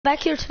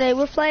Back here today,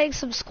 we're playing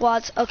some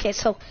squads. Okay,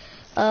 so,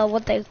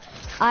 one thing,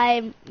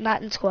 I'm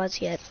not in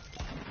squads yet.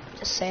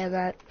 Just saying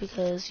that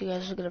because you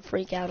guys are gonna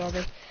freak out on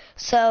me.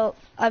 So,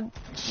 I'm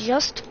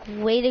just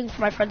waiting for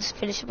my friends to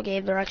finish up a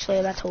game. They're actually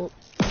about to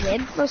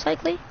win, most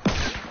likely.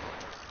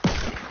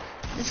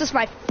 This is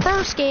my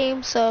first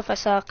game, so if I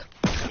suck,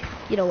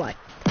 you know why.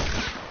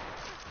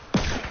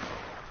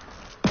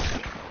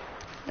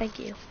 Thank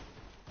you.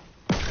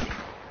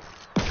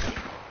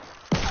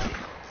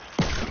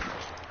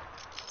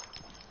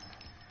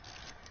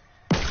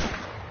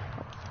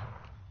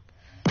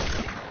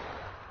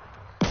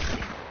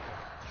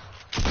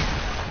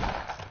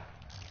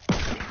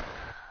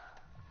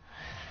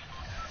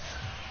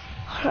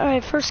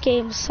 Alright, first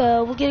game,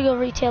 so we're gonna go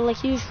retail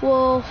like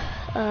usual,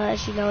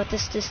 as you know, at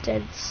this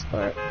distance,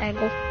 or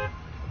angle.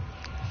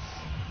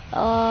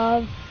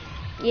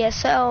 Yeah,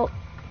 so,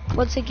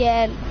 once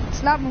again,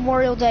 it's not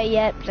Memorial Day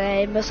yet, but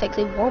I most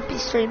likely won't be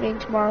streaming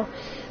tomorrow.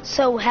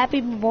 So,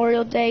 happy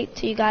Memorial Day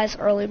to you guys,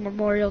 early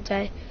Memorial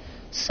Day.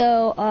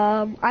 So,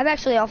 I'm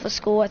actually off of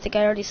school. I think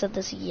I already said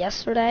this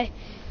yesterday.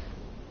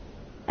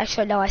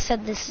 Actually, no, I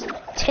said this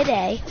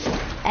today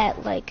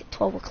at like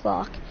 12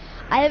 o'clock.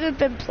 I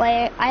haven't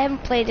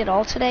played it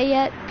all today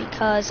yet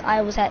because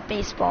I was at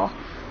baseball.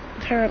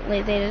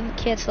 Apparently they didn't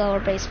cancel our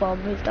baseball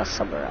and moved us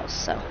somewhere else,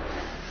 so.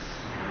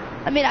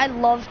 I mean, I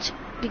loved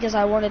because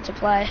I wanted to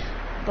play,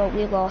 but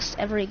we lost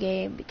every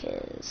game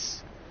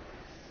because,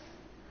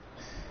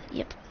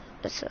 yep,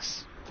 that's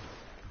us.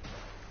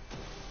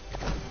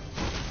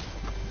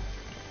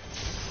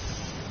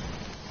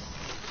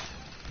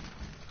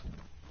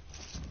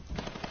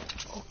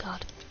 Oh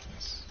God.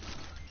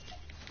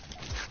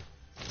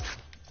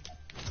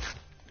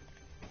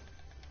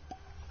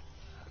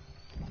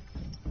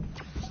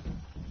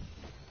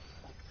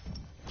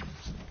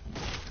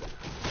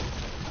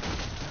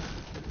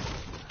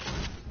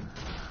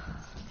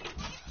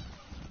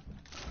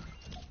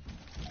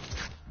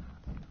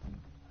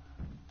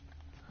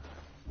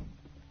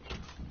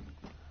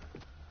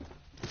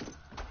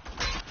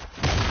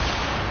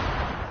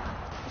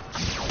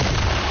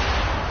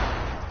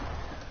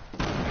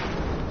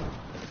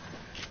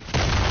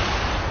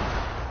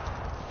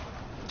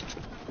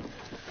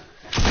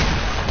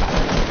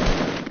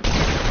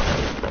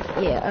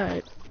 Yeah,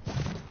 alright.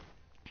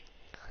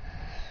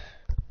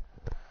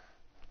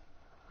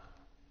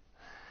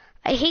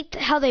 I hate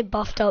how they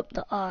buffed up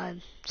the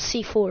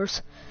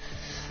C4s.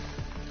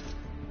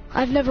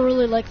 I've never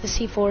really liked the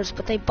C4s,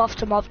 but they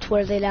buffed them up to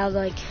where they now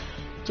like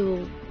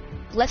do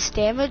less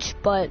damage,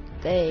 but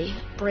they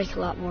break a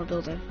lot more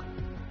building.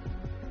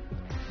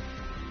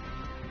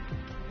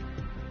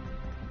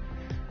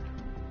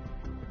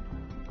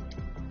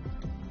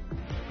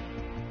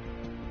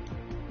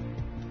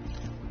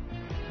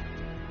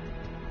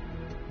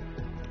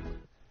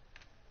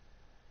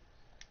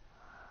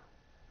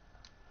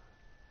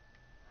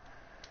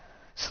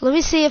 So let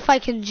me see if I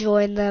can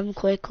join them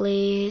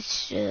quickly.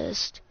 It's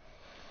just,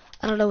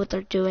 I don't know what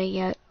they're doing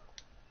yet.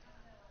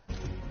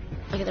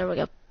 Okay, there we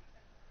go.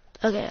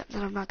 Okay,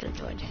 then I'm not gonna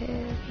join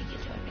him. He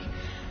can join me.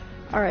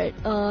 Alright,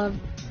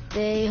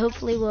 they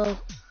hopefully will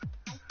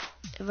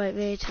invite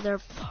me to their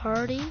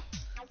party.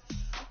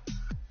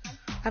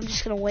 I'm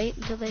just gonna wait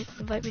until they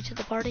invite me to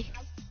the party.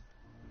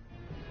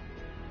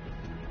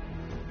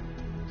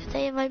 Did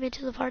they invite me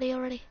to the party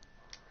already?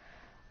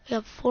 We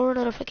have 4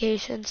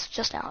 notifications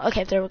just now.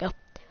 Okay, there we go.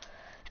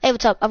 Hey,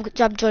 what's up? I'm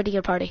joining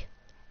your party.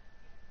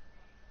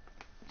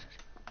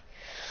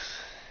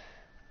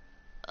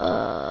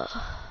 Am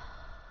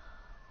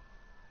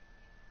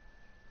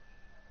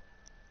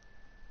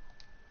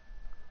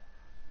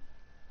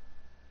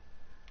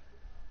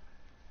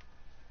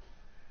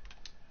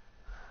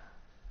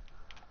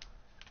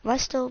I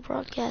still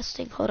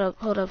broadcasting? Hold up.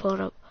 Hold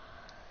up.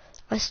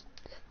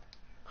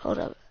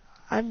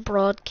 I'm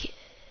broadcasting.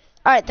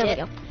 Alright, there we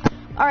go.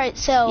 Alright,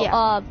 so,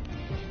 yeah.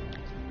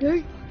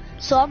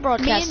 So I'm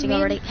broadcasting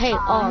already. Hey,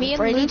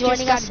 Brady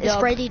joining us? Is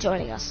Brady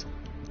joining us?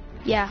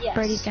 Yeah, yes.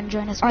 Brady's gonna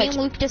join us. All Me right.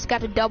 and Luke just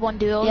got a dub on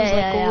duels,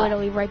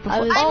 literally right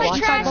before. I'm a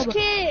trash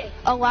kid.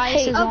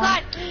 Elias is on.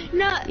 God,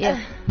 no.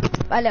 Yeah,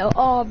 I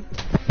know.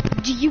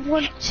 Do you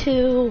want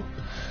to?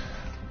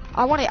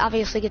 I want to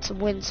obviously get some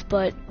wins,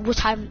 but what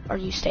time are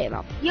you staying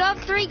up? You have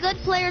 3 good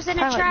players and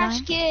a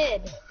trash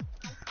kid.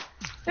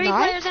 3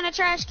 players and a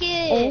trash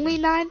kid. Only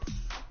 9?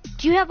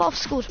 Do you have off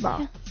school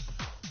tomorrow?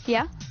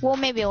 Yeah. Well,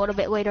 maybe a little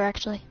bit later,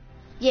 actually.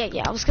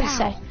 Yeah. I was gonna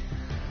say.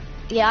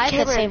 Yeah, I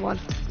have the same one.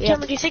 Yeah.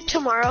 Cameron, do you think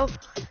tomorrow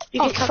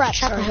you can come to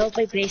Chapel Hill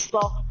play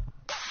baseball?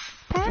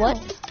 What?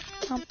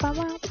 Do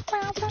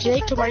you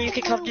think tomorrow you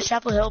can come to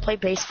Chapel Hill play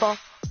baseball?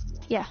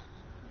 Yeah.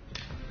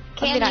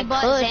 Candy, I could,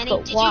 Zanny,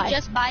 but did why? you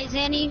just buy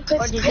Zanny?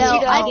 Or did you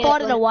I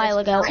bought it a while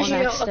ago. Because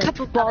you know, a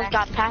couple balls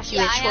got past you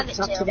Yeah, at I have it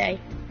shortstop too. today.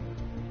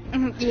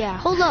 Yeah.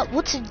 Hold up,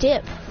 what's a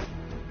dip?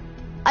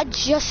 I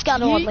just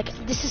got on. Like,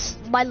 this is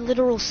my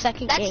literal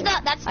second game.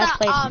 That's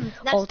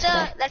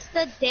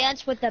the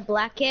dance with the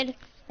black kid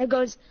that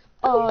goes.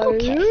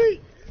 Okay.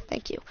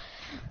 Thank you.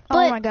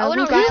 Oh my God,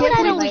 Luke, I can't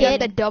believe we got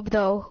the dub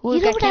though.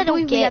 Luke, I can't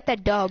believe we got the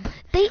dub.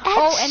 They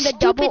add and the stupid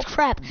double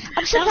crap.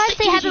 I'm surprised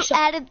they haven't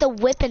added the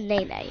whip and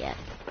name yet.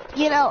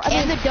 You know, I mean,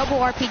 and the double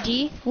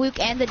RPG, Luke,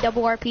 and the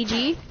double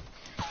RPG.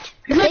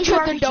 they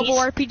took the double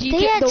RPG.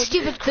 They add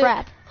stupid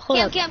crap.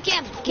 Cam.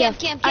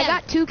 I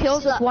got 2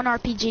 kills with 1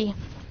 RPG.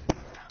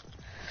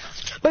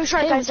 Wait,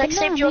 sorry guys, next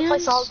game, do you want to play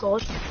Solid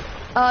Gold?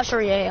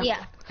 Sure, yeah. Yeah.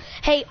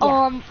 Hey,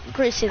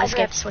 Gracie, this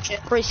game. Switch it.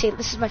 Gracie,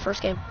 this is my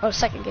first game. Oh,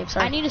 second game,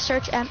 sorry. I need to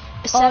search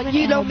M7.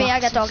 You know ammo me, I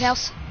got boxes.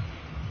 Doghouse.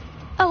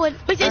 Oh, and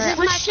Wait, is Alright.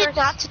 this shit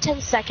not to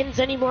 10 seconds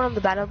anymore on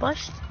the battle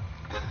bus?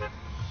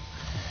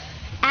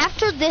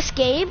 after this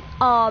game,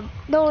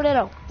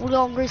 no. We're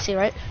going Gracie,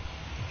 right?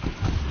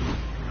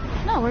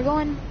 No, we're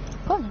going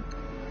Poland.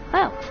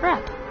 Oh,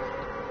 crap.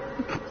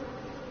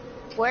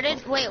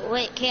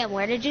 Wait, Cam,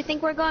 where did you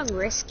think we're going?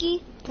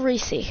 Risky?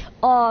 Greasy.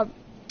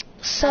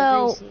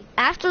 So Greasy.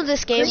 after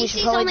this game, we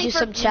should Greasy's probably only do for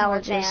some Gamer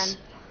challenges.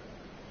 Fan.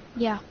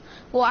 Yeah.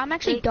 Well, I'm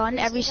actually done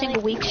every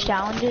single week's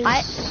challenges.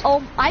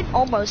 I'm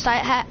almost. I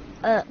had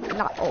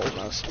not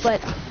almost,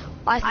 but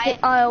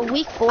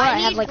week 4 I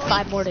have need like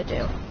 5 week- more to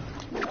do.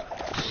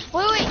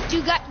 Wait,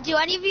 do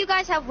any of you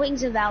guys have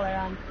Wings of Valor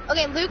on?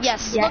 Okay, Luke,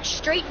 Yes. look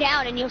straight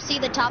down and you'll see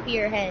the top of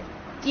your head.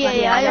 Yeah,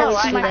 I I know, always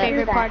I see That's my that.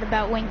 favorite part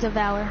about Wings of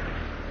Valor.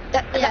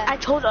 Yeah. I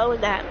told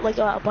Owen that like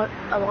a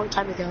long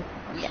time ago.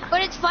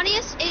 But it's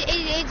funniest,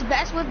 it's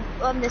best with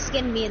the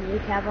skin me and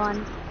Luke have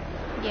on.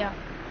 Yeah.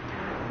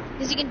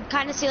 Because you can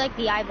kind of see like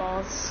the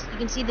eyeballs. You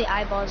can see the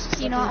eyeballs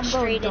just You know, looking I'm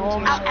going straight into dog.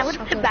 your house. I eyes. would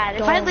have been Okay, bad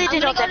if I dog.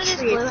 landed I'm on gonna that go to this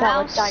tree blue and fell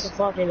and house. died of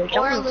love.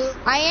 Or Luke.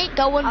 I ain't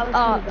going. I was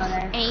gonna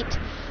go there.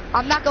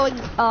 I'm not going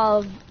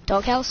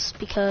Doghouse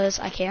because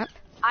I can't.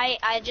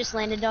 I just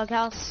landed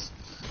Doghouse.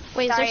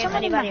 Wait, Sorry is if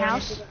there someone in my anybody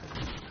house?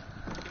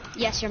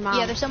 Yes, your mom.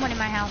 Yeah, there's someone in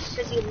my house.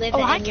 Because you live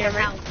hi, in your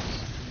Cameron.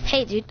 house.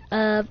 Hey, dude.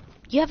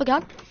 You have a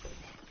gun?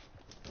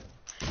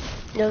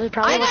 No, they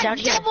probably I went down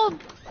got here. double.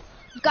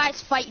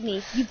 Guys, fight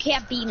me. You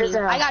can't beat me. There's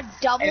a- I got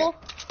double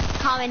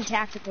common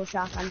tactical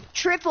shotgun.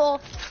 Triple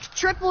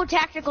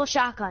tactical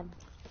shotgun.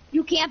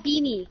 You can't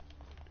beat me.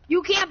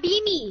 You can't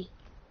beat me.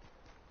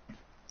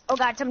 Oh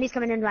god, somebody's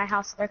coming into my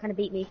house. They're gonna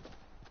beat me.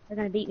 They're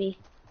gonna beat me.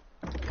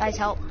 Guys,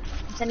 help.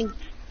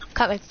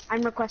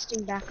 I'm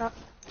requesting backup.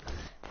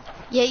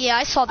 Yeah,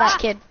 I saw that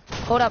kid.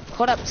 Hold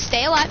up.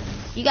 Stay alive.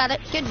 You got it.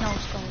 Good nose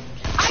scope.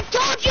 I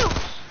told you!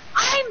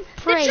 I'm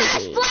the Crazy.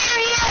 trash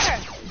player here!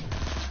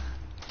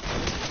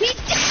 He's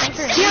dead!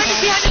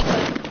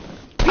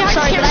 I'm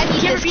sorry, but I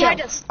need Cameron, this behind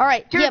kill. us. All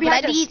right. Cameron, Yeah,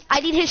 but behind us. I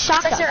need his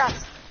shotgun. That's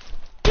us.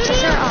 Dude, he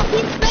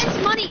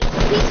spends money.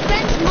 He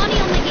spends money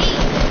on the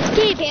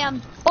game.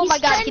 Cam. Oh my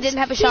God, he didn't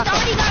have a shotgun.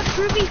 He's already got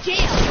groovy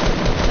jail.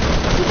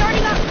 He's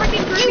already got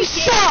freaking groovy You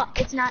jail. suck.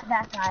 It's not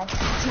that guy.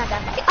 It's not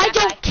that guy. I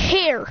don't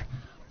care.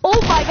 Oh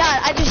my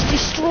God, I just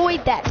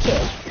destroyed that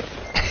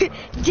kid.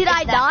 Did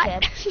I that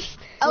not?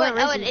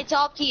 Owen, it's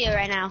all up to you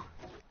right now.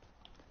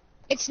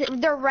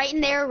 They're right in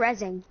there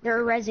rezzing.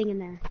 They're rezzing in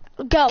there.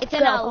 Go. It's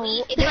an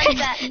elite. It's like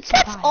that.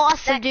 That's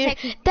awesome, that dude.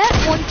 tech-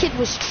 That one kid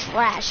was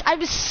trash. I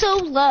was so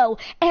low,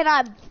 and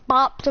I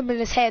bopped him in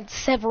his head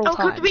several Oh,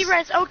 times. come to me,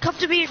 Res. Oh, come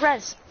to me,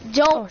 Res.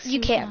 Don't.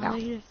 You can't now.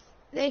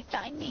 They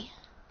find me.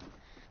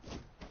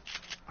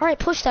 All right,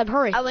 push them.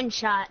 Hurry. Owen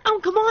shot. Oh,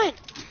 come on.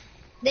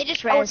 They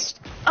just rezzed.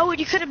 Owen,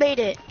 you could have made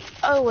it.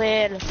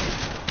 Owen.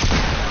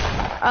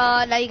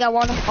 Now you got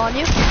one on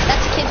you.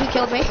 That's the kid who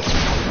killed me.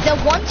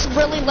 The one's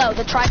really low.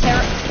 The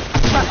tri-parrot.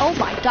 Oh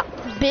my God.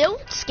 Bill,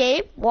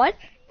 Scape, what?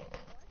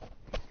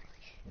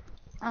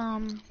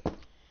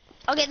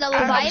 Okay, the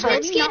sorry,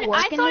 Leviathan do you not skin, work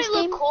I in thought this it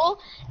looked game? cool,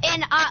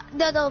 and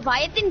the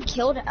Leviathan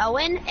killed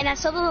Owen, and I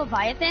saw the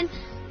Leviathan.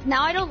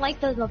 Now I don't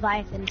like the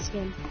Leviathan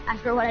skin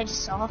after what I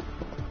just saw.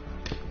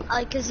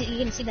 Cause you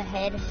can see the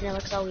head, and it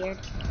looks all weird.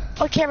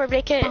 Oh, Cameron,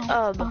 make it,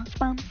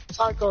 Bum,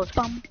 solid gold.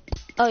 bum.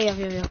 Oh, yeah.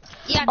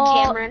 Yeah,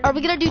 Cameron. Are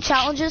we going to do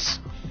challenges?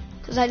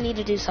 Because I need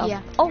to do some.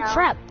 Yeah. Oh, No.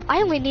 crap.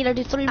 I only need to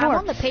do 3 I'm more.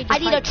 on the page I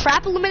of need a hype.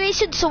 trap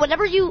elimination, so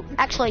whenever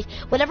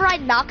I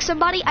knock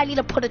somebody, I need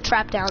to put a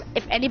trap down.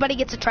 If anybody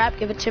gets a trap,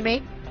 give it to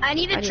me. I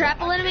need a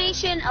trap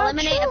elimination,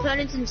 eliminate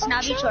opponents in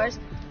snobby chores,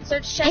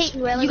 search Hey, chests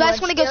and wailing you guys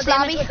want want to go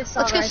snobby? Let's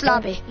go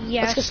snobby.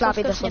 Yeah, Let's go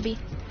snobby this one.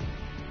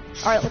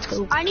 Alright, let's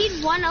go. I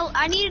need one.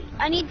 I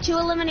need 2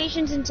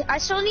 eliminations and I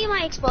still need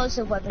my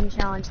explosive weapon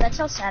challenge. That's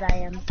how sad I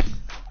am.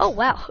 Oh,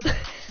 wow.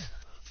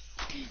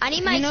 I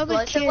need my You know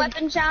the explosive kid-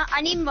 weapon challenge.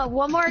 I need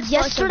one more. explosive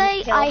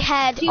Yesterday, kill. I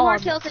had 2 more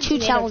kills and 2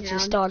 tomatoes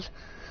challenges down. done.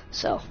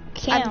 So,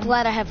 Cam. I'm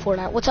glad I have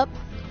Fortnite. What's up?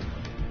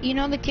 You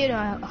know the kid,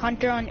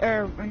 Hunter on,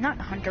 or not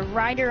Hunter,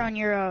 Ryder on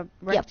your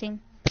rec Yep.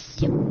 team?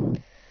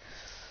 Yep.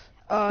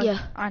 Yeah.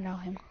 I know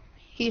him.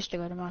 He used to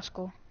go to my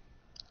school.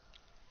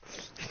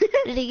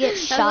 Did he get That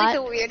was shot? like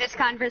the weirdest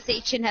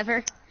conversation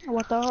ever.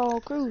 What the whole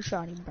crew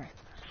shot him, bro.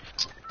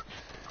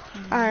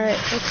 Alright,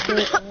 let's do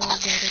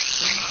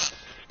it.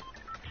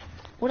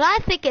 What I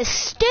think is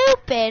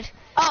stupid.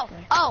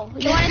 Oh,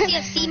 you want to see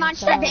a sea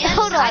monster dance?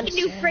 Hold on. I can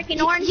do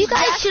freaking orange. You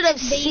guys Justice, should have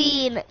baby.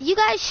 seen. You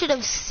guys should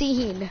have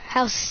seen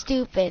how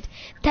stupid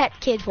that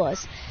kid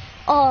was.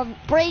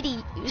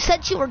 Brady,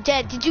 since you were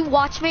dead, did you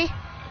watch me?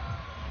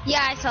 Yeah,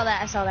 I saw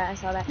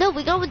that. No,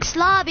 we're going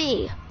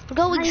slobby. We're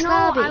going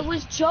slobby. I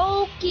was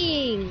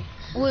joking.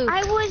 Luke,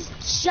 I was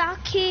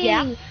joking.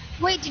 Yeah?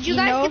 Wait, did you you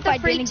guys know get if the I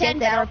free didn't 10 get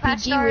that battle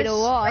pass RPG, we'd have stars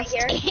lost.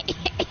 right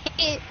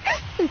here?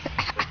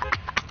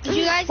 Did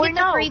you guys get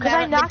the free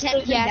I knocked battle,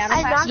 the, free yes,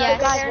 battle pass yes.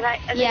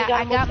 stars? Yeah,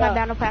 I got my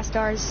battle pass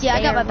stars. Yeah,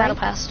 I got They're my battle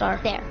right pass star.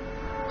 there.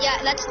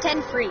 Yeah, that's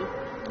 10 free.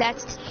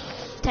 That's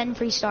 10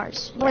 free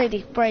stars.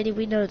 Brady,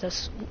 we know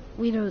this.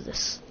 We know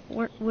this.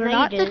 We're No,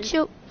 not you the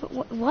didn't.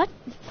 What?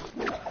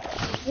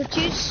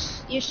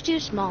 You're too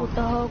small.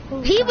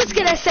 He was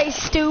gonna say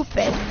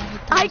stupid.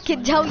 I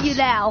can tell you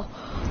now.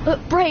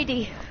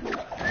 Brady,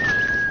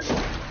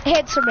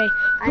 answer me.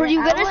 Were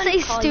you gonna say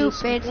wouldn't call you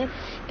stupid?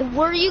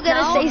 Were you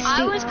gonna say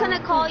stupid? I was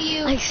gonna call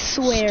you I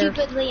swear.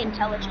 stupidly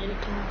intelligent.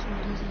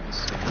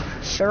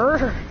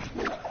 Sure.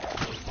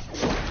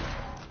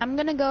 I'm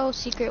gonna go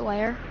secret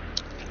lair.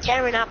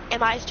 Cameron,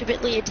 am I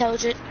stupidly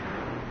intelligent?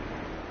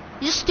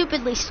 You're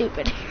stupidly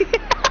stupid.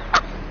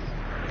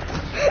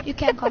 You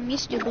can't call me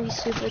stupid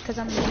because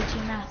I'm gonna teach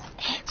you math.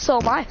 So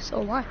am I.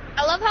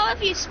 I love how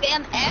if you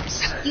spam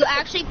X, you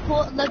actually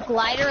pull the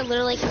glider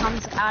literally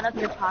comes out of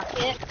your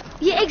pocket.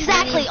 Yeah,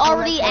 exactly.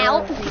 Already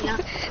out. Yeah.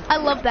 I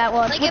love that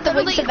one. Like With it the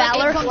wings literally of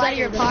valor. It comes out of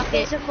your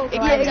pocket. Physical It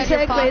glider. comes out of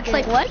your Exactly. It's pocket.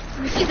 like what?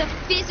 It's a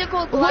physical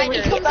Wait, glider.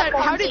 it comes out.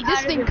 How did Comes this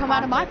out of thing your come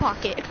out of my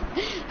pocket.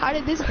 pocket? How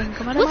did this thing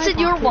come out of my What's pocket? in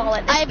your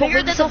wallet? I have a bigger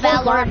wings than of the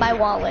whole valor in body. my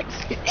wallet.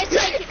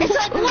 It's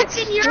like what's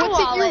in your What's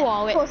in wallet? your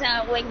wallet? Pulls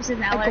out wings of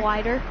A valor.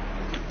 glider.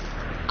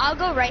 I'll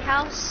go right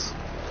house.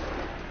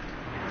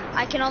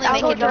 I can only I'll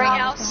make go it to right right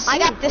house. I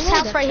got this Ooh,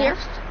 house that's right here.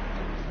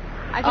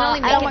 I can only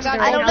make I it don't, to the I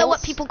right don't know what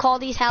house. people call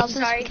these houses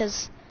Sorry.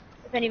 because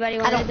If anybody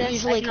I wanted don't this,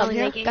 usually I can come only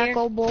here. make it Got here.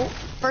 gold bolt.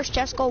 First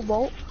chest gold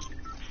bolt.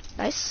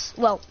 nice.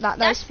 Well, not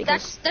nice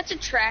because. That's a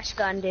trash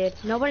gun, dude.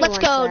 Nobody Let's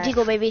wants go, that.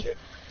 Deagle baby.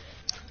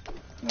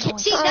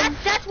 See,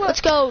 that's what.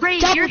 Let's go,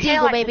 Brady, double your Deagle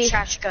tail like baby. a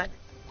trash gun.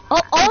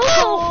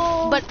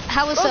 Oh! But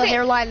how is the Okay,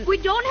 hairline? we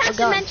don't have a to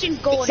gun? mention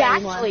gold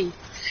anymore. Exactly.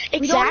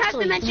 We don't have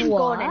to mention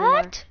gold anymore.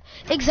 What?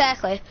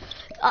 Exactly.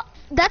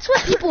 That's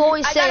what people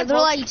always I say. got a They're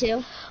bulky like,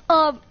 too.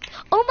 oh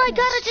my god,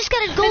 I just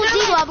got a gold And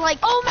they're Deagle. like, I'm like,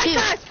 oh my dude,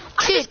 gosh,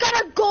 I dude. just got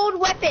a gold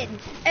weapon.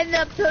 And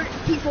the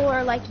people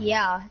are like,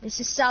 yeah,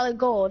 this is solid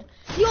gold.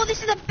 Yo,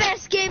 this is the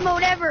best game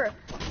mode ever.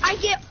 I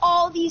get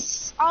all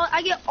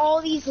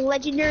these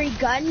legendary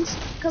guns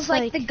because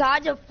like the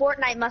gods of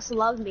Fortnite must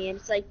love me. And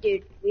it's like,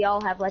 dude, we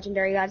all have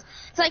legendary guns.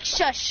 It's like,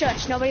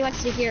 shush, nobody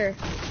wants to hear.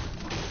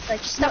 It's like,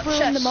 Stop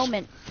ruining the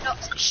moment. No,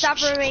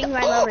 stop ruining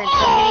my moment.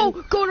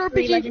 Oh, gold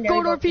Three RPG, legendary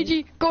gold gold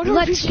RPG, gold RPG.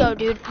 Let's go,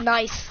 dude.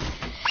 Nice.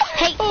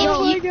 Hey,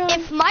 Oh my God.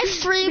 if my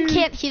stream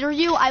can't hear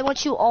you, I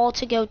want you all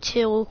to go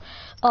to,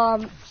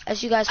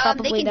 as you guys They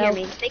probably can know, hear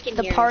me. They can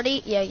the hear me.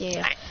 party.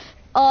 Yeah.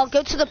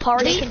 Go to the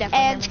party They can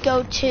definitely and hear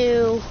go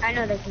to. I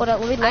know they can. What?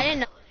 Let me look. I didn't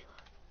know.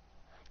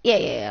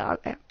 Yeah.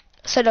 Okay.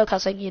 So no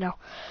cussing, you know.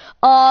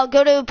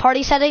 Go to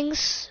party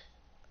settings.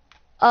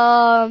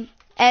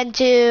 And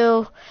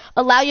to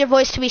allow your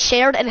voice to be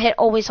shared and hit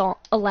always on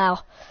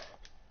allow.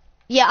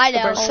 Yeah, I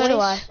know. So do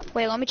I.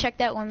 Wait, let me check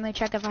that. Let me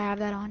check if I have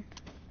that on.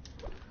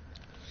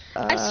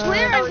 I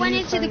swear I went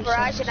into the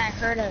garage and I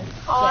heard a.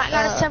 Oh, I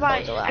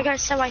got a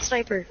semi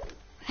sniper.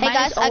 Hey Mine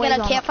guys, is I got always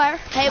a on. campfire.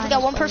 Hey, we Mine got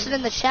is one person always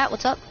in the chat.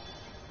 What's up?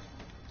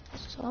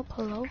 So,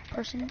 hello,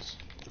 persons.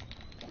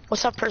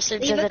 What's up,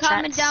 persons Leave in a the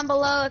comment chat? down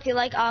below if you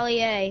like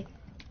Ollie A.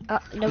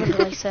 Nobody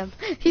likes him.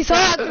 He's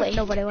ugly.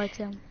 Nobody likes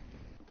him.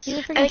 He's a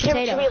And freaking it can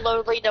potato. be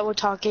lonely, no one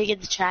talking in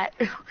the chat.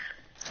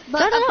 But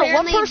No, one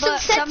apparently, person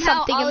but said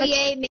somehow something in the Ollie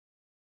A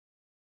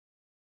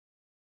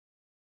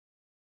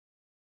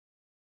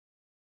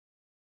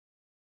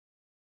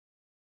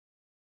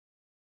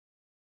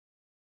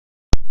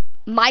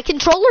My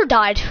controller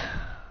died.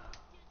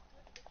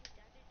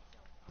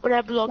 When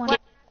I blocked One. it.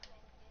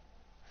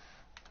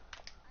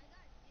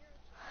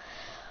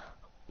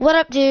 What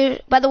up,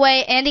 dude? By the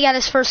way, Andy got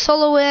his first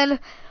solo win.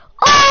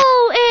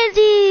 Oh,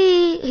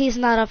 Andy! He's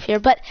not up here,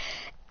 but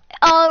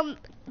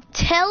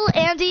tell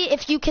Andy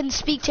if you can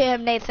speak to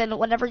him, Nathan,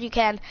 whenever you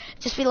can.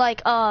 Just be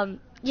like,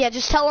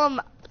 just tell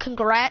him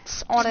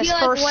congrats on his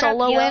first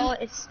solo win.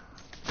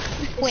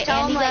 Wait,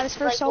 Andy got his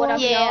first solo?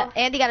 Yeah,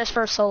 Andy got his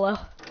first solo.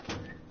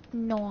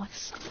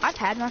 Nice. I've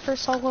had my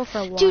first solo for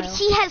a while. Dude,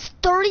 he has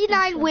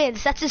 39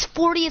 wins. That's his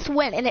 40th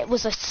win, and it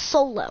was a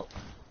solo.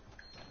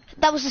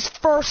 That was his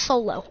first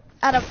solo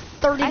out of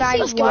 39 I see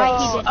wins. why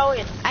he did.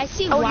 Owen. I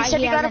see Oh, why you said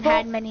he you got a hasn't bolt?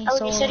 had many Oh,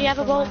 solos. you said you have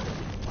a for bolt?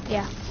 while.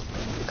 Yeah.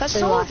 Because So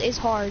do solos I. is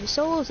hard.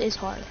 Solos is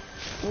hard.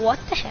 What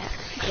the heck?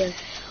 Yeah.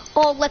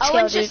 Oh, let's go,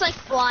 Owen's dude. just like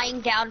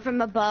flying down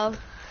from above.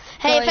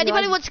 Hey, if going,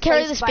 anybody like, wants to carry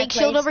place this by big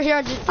shield place. over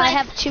here, I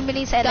have 2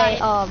 minis and Got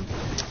a,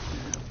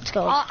 let's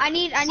go. I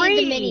need the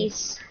Free.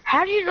 minis.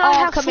 How do you not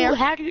have come full, here.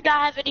 How do you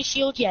not have any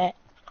shield yet?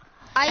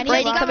 I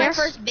Brady, just got come my here.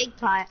 first big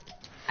pot.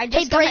 I Hey,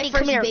 just got Brady, my first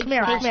come here, big come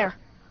here, pot. come here.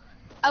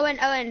 Owen,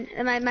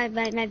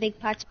 my big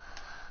pot.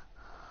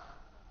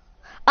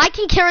 I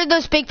can carry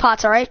those big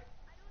pots, alright?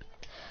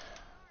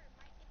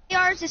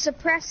 Ours is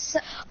suppress.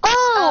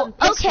 Oh,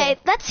 pistol. okay,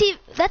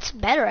 that's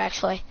better,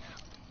 actually.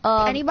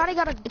 Anybody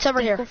got a it's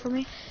over here. vehicle for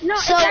me? No,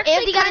 So it's actually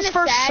Andy got his kinda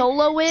first sad.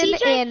 solo win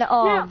TJ in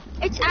no,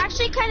 it's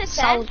actually kind of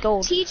sad. solid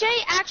gold. TJ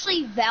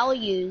actually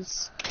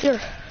values. Here.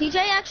 TJ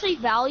actually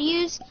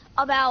values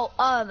about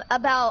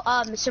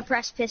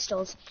suppressed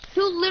pistols.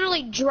 He'll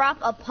literally drop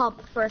a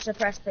pump for a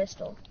suppressed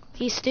pistol.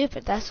 He's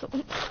stupid. That's what.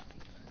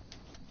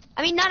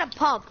 I mean, not a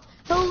pump.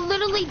 He'll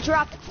literally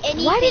drop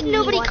anything. Why did he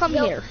nobody wants. come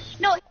here?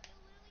 No.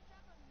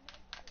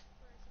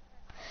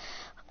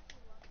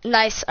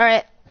 Nice. All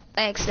right.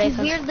 Thanks, He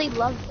Nathan. weirdly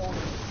loves them.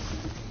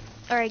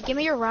 All right, give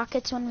me your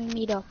rockets when we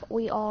meet up.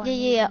 We all.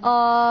 Yeah.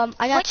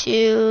 I got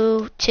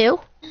you 2.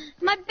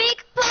 My big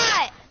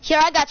pot. Here,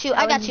 I got you.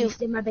 I got you.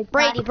 My big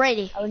Brady, pot.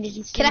 Brady. I wanted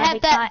to see Can my I have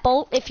big that pot.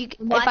 bolt if I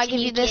Watching give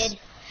you this? kid.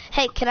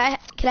 Hey, can I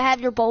have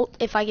your bolt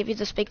if I give you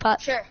this big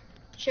pot? Sure.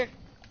 Can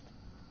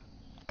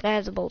I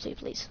have the bolty,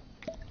 please?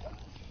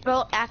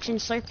 Bro, action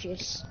slurp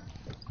juice.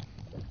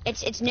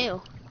 It's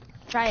new.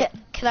 Try it.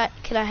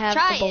 Can I have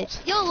Try the bolt?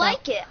 it. You'll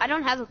like it. I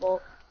don't have a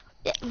bolt.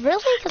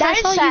 Really? Because That I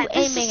is saw sad. you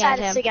This is the aiming at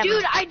saddest him. thing ever.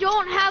 Dude, I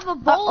don't have a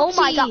bolt.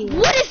 Oh my god!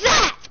 What is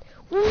that?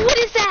 What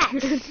is that?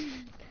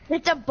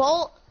 It's a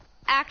bolt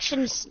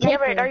action sniper.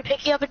 Cameron, are you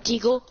picking up a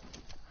deagle?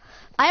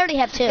 I already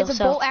have 2. It's a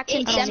so bolt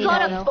action It's I don't need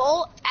called that. a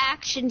bolt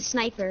action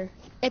sniper.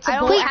 It's I a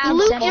don't bolt Wait, have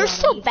Luke, semi you're on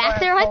still me back or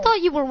there? I bolt.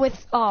 thought you were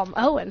with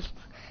Owen.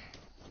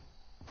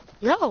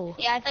 No.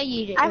 Yeah, I thought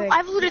you did.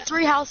 I've looted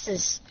 3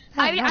 houses.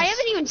 I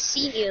haven't even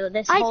seen you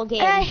this I whole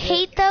game.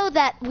 hate though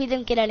that we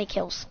didn't get any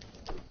kills.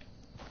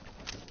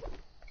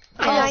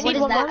 I what need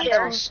is one that more kill.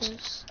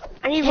 first?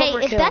 I need one Hey,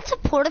 more if kill. that's a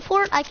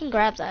porta-fort, I can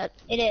grab that.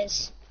 It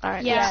is.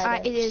 Alright. Yeah,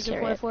 it it is a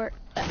Carry boy it. fort.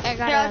 I Here,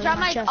 got I'll drop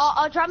it. my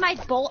I'll drop my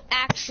bolt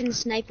action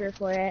sniper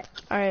for it.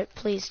 Alright,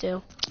 please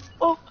do.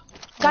 Oh,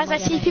 guys, my I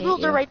God, see I people.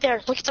 hate They're you. right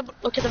there. Look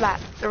at the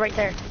map. They're right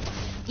there.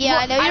 Yeah,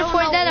 I know I you're don't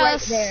pointing know at right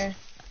us. there.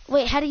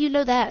 Wait, how do you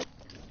know that?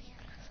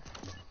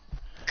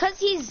 Cause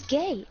he's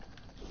gay.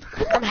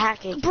 I'm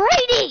hacking.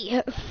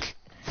 Brady!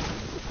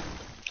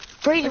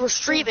 Brady was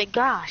streaming.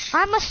 Gosh.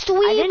 I'm a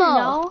streamer. I didn't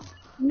know.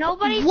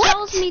 Nobody What?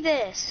 tells me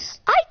this.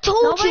 I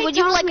told Nobody you when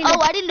you were tells like, me oh,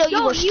 this. I didn't know you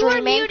No, were you were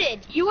streaming. muted.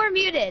 You were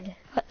muted.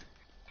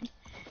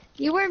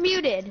 You were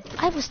muted.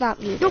 I was not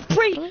muted. No,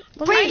 Brady.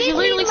 Brady, you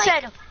literally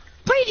said.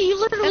 Brady, you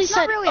literally That's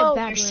not said. really a Oh,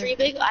 bad you're word.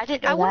 streaming. I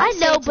didn't know I that. wouldn't I say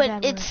know, it's a but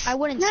bad it's- word. I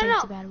wouldn't No, say no.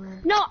 it's a bad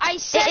word. No, I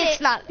said It's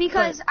it not,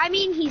 because I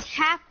mean he's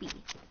happy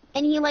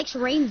and he likes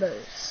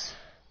rainbows.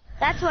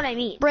 That's what I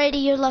mean. Brady,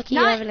 you're lucky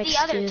you Not have an the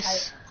other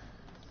excuse.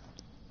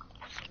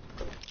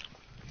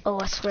 Oh,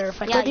 I swear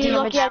if I Yeah, could Brady, you you're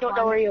don't lucky I have don't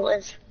know one. where you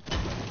live.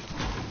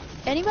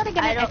 Anybody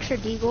got I an don't- extra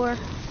D-gore?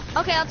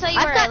 Okay, I'll tell you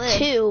I've where I got live.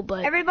 2,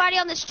 but Everybody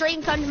on the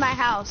stream come to my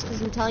house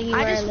because I'm telling you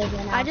where I live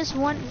right now. I just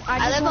want.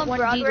 I live on one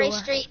Broadway D-gore.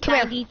 Street, Come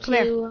here,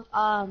 92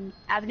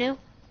 Avenue.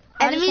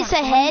 I just enemies want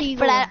one ahead, deagle.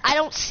 but I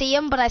don't see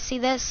them, but I see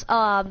this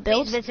Please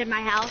build. visit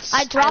my house.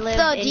 I dropped live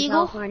the in deagle.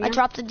 California. I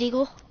dropped the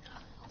deagle.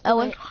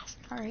 Owen.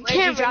 All right. Where did you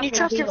Cameron, drop you your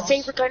dropped your deagles?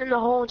 favorite gun in the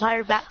whole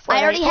entire back.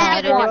 I already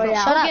have get one. another.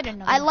 Shut Go up. get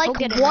another. I like Go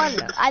get one.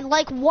 another. I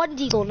like one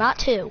deagle, not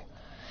 2.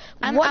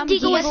 I'm One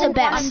deagle is the Deagle,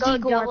 best. I'm Go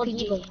Deagle double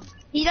RPG. deagle.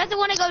 He doesn't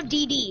want to go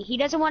DD. He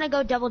doesn't want to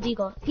go double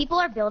deagle. People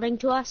are building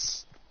to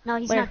us. No,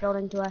 he's Where? not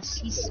building to us.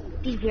 He's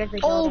weirdly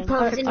Oh, building.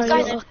 perfect. He's in Are his you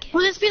building. lucky?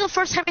 Will this be the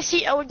first time I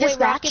see Owen this Wait,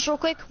 match? rockets real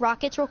quick.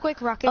 Rockets real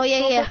quick. Rockets. Oh, yeah,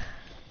 real yeah. quick.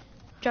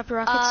 Drop your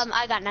rockets.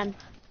 I got none.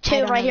 2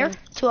 don't right know here. either.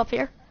 2 up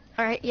here.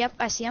 All right. Yep.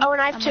 I see him. Oh,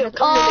 and I have I'm 2. gonna-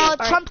 Come to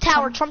me. Oh, Trump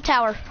Tower. Trump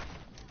Tower.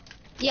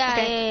 Yeah,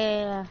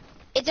 Okay. yeah.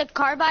 It's a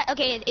carbide.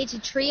 Okay, it's a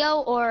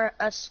trio or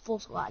a full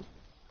squad.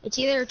 It's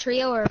either a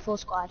trio or a full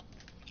squad.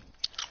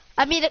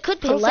 I mean, it could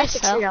be Go less, face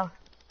it, though. Trio.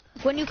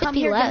 When you come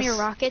be here, give me less. your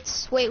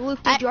rockets. Wait, Luke,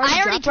 I did you already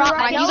already drop dropped your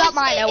mine. You rockets? got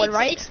mine, Owen,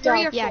 right? It's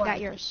 3 or 4. Yeah, I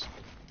got yours.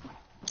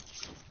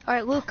 All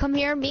right, Luke, come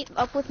here. Meet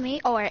up with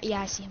me. Oh, all right,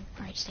 yeah, I see him.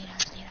 All right, stay down,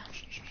 stay down.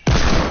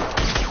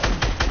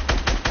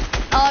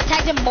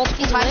 Tagged him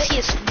multiple times. He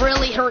is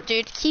really hurt,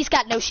 dude. He's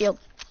got no shield.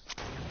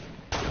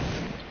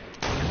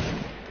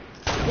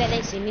 Yeah,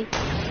 they see me.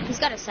 He's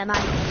got a semi.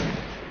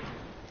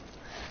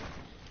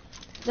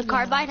 The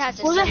carbide has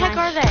a Who the semi. heck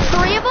are they?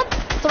 3 of them.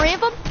 3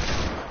 of them.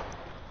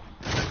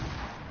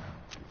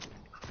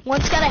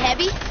 One's got a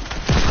heavy.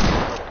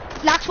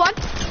 Knocked one.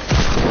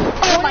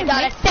 Oh my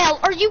god, it fell.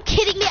 Are you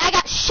kidding me? I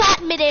got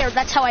shot midair.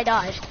 That's how I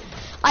died.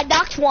 I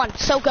knocked one.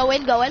 So go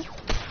in, go in.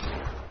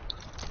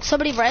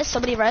 Somebody res,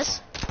 somebody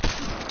res.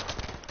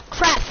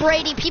 Crap,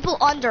 Brady, people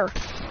under.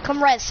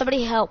 Come res,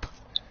 somebody help.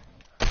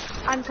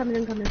 I'm coming,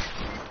 I'm coming.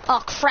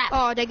 Oh crap.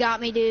 Oh, they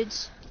got me,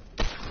 dudes.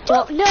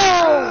 No.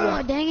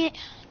 Oh, dang it,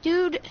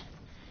 dude.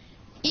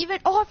 Even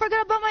I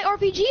forgot about my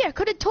RPG. I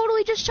could have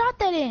totally just shot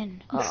that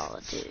in. Oh,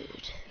 dude.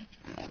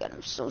 Oh my god,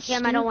 I'm so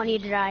Cam, I don't want you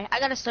to die. I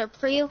got a slurp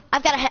for you.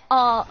 I've got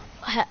a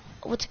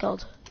what's it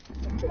called?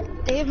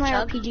 They have my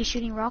Chug? RPG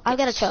shooting rockets. I've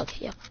got a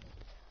choke. Yeah.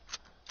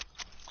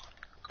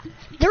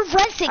 They're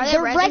resing. Are they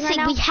They're resing right resing.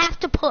 now? We have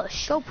to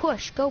push. Go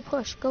push, go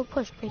push, go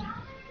push, Brady.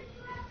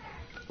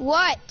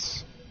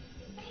 What?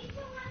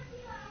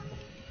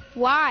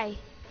 Why?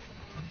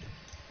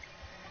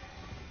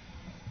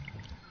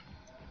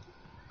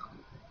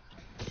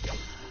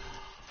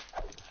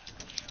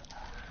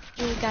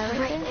 You got it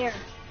right there.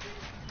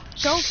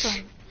 Go for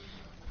him.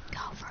 Go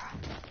for him.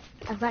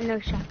 I've got no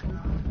shotgun.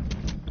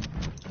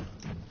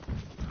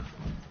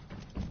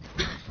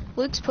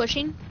 Luke's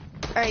pushing.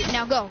 Alright,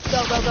 now go. Go.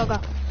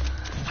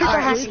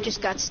 Alright, Luke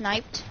just got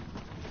sniped.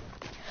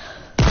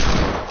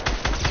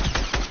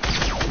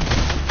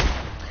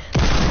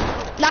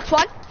 Knocked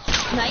one.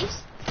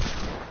 Nice.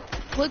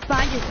 Luke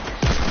behind you.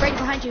 Right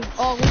behind you.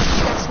 Oh, Luke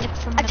just got snipped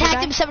from another Attacked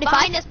guy. him 75.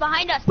 Behind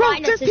us. Bro,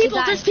 behind us. there's people,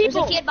 a guy. there's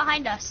people. There's a kid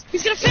behind us.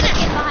 He's gonna There's a finish.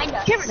 kid behind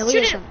us. Cameron, No, he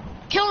shoot isn't. him.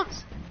 Kill him.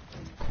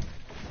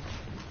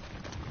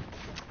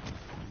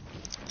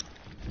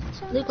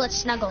 Luke, let's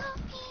snuggle.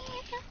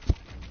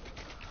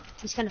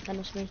 He's gonna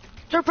finish me.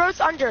 They're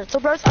both under. They're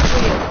both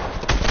under you.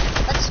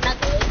 Let's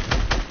snuggle.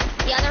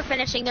 Yeah, they're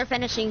finishing. No,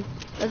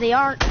 they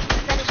aren't.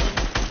 Finishing.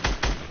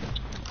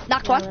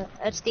 Knocked one.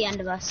 It's the end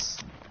of us.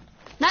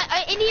 Not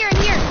in here.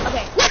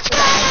 Okay. Let's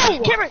go!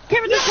 Cameron,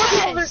 there's more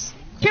people. Yes!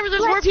 Cameron,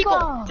 there's more Let's people.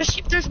 go.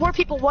 There's more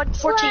people.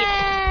 114.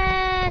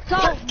 Let's go.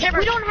 Cameron,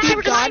 We don't have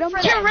Cameron, time for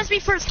Cameron, them. res me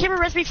first.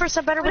 Cameron, res me first.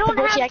 I'm better We with the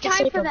don't multi. I have can time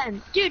save for them.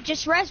 them. Dude,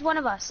 just res one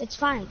of us. It's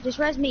fine. Just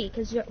res me,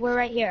 because we're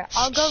right here.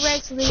 I'll go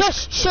res Luke.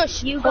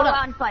 Shush. You go Hold up.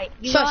 out and fight.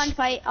 You Shush. go out and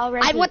fight. I'll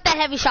res I Luke. want that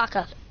heavy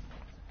shotgun.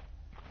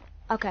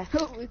 Okay.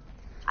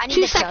 I need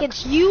 2 the chug.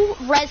 seconds. You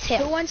res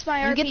him. Who wants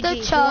my You RPG? get the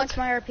Who chug. wants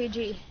my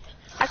RPG?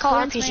 I call Who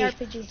wants my RPG.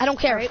 RPG? I don't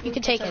care. Alright, You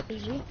can Luke take gets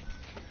it. RPG.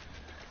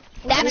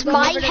 That's We'll go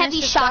my over to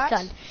heavy Mr.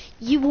 shotgun. Scott's.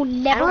 You will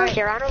never don't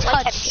care. I don't like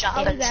heavy touch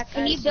shotguns. it.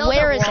 Can you build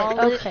Where a is it?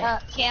 wall? Okay.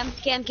 Cam,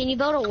 can you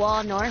build a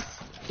wall north?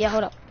 Yeah,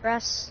 hold up.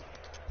 Russ?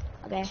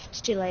 Okay, it's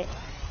too late.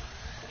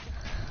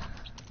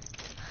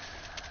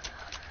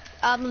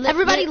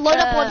 Everybody load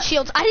up on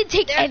shields. I didn't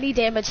take any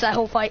damage that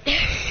whole fight.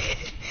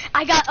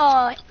 I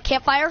got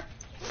campfire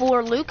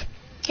for Luke.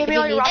 Give me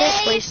If all you your need rockets,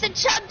 Hey, it's please. the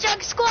Chug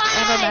Jug Squad!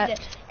 Never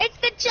met. It's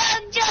the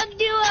Chug Jug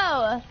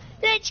Duo!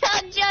 The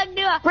Chug Jug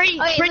Duo! Brady,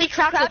 Okay, Brady, let's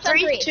crouch crouch for on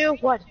 3, 2,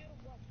 1.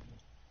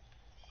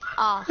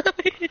 Aw.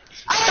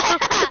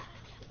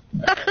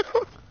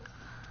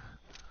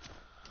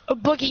 A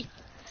boogie.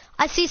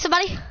 I see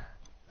somebody.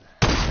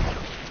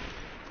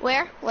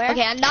 Where?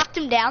 Okay, I knocked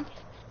him down.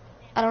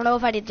 I don't know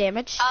if I did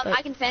damage. but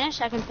I can finish.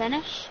 I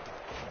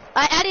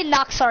didn't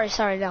knock. Sorry,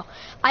 no.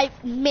 I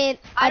meant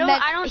I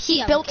don't see he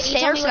him. built Can you tell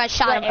stairs me and I what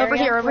shot him. Over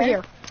area? here.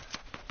 Where?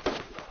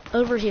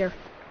 Over here.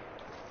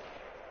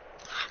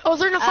 Oh,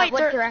 they're in a fight. what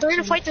They're in a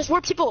direction? fight. There's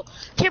more people.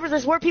 Cameron,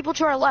 there's more people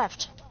to our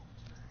left.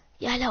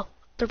 Yeah, I know.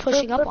 They're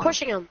pushing They're up on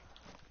pushing him.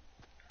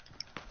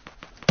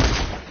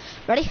 him.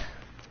 Ready?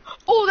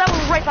 Oh, that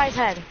was right by his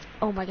head.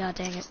 Oh my god,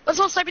 dang it. Let's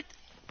go snipe it.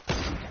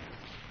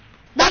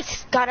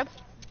 Nice. Got him.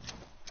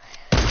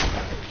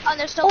 Oh,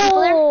 there's still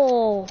people there?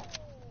 Oh.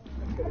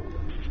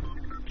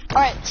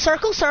 Alright,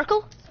 circle.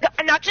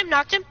 I knocked him.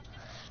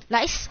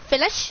 Nice.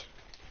 Finish.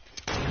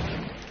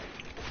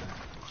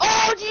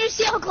 Oh, did you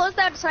see how close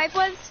that snipe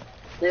was?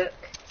 Luke.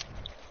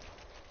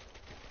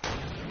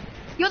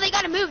 Yo, they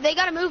gotta move.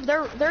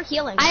 They're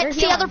healing. I They're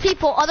see healing. other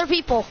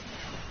people.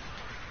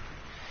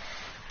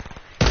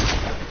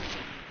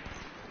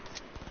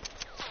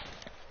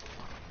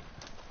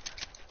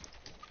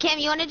 Cam,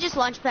 you wanna just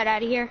launch pad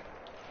out of here?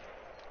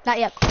 Not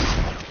yet.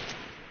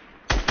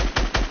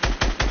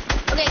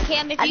 Okay,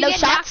 Cam, if I you know get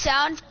shots. knocked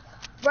down,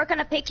 we're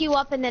gonna pick you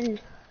up and then...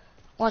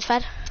 Launch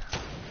pad.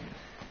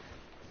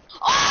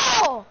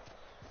 Oh!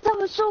 That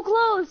was so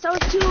close. That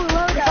was too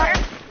low down.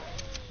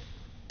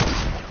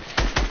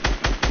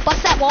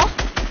 Bust that wall.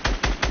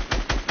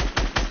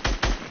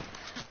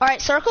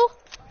 Alright, circle.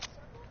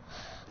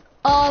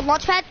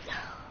 Launch pad.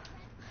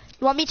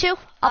 You want me to?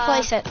 I'll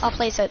place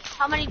it.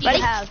 How many do Ready?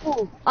 you have?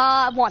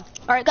 1.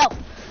 Alright, go.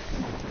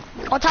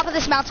 On top of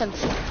this mountain.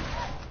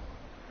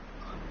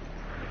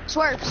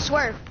 Swerve.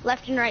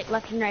 Left and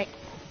right.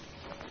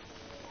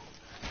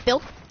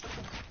 Build.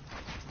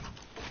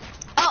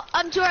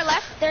 Oh, to our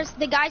left, there's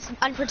the guy's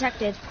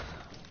unprotected.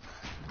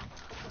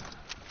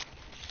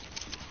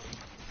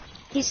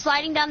 He's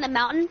sliding down the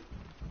mountain.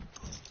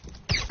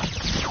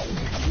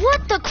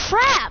 What the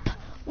crap?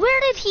 Where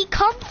did he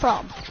come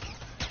from?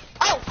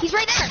 Oh, he's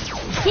right there.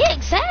 Yeah,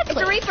 exactly.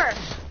 It's a Reaper.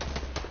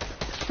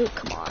 Dude,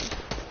 come on.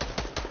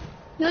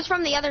 He was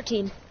from the other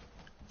team.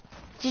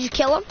 Did you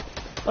kill him?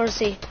 Or is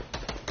he?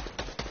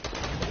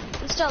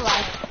 He's still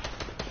alive.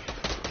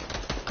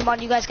 Come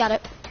on, you guys got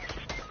it.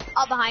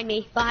 Oh, behind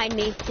me,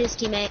 his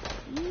teammate.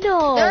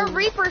 No. They're a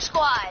Reaper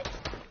squad.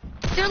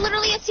 They're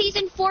literally a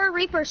season 4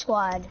 Reaper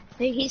squad.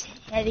 He's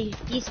heavy.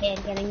 He's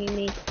hand-gunning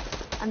me.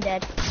 I'm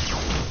dead.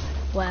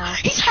 Wow.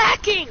 He's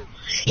hacking.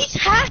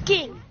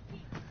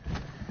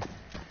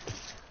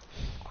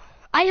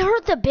 I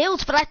heard the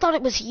builds, but I thought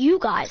it was you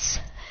guys.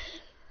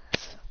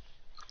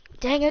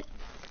 Dang it.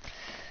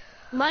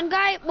 One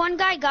guy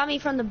got me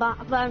from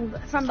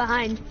from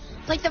behind.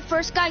 Like the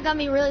first guy got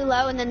me really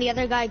low, and then the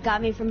other guy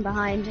got me from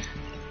behind.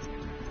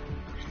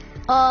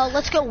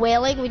 Let's go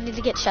whaling. We need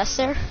to get chests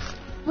there.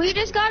 We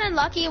just got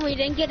unlucky and we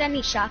didn't get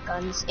any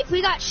shotguns. If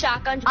we got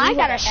shotguns, we I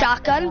got a would've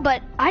shotgun,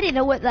 but I didn't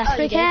know what the Oh, you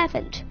frick did?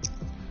 happened.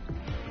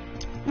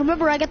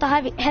 Remember, I got the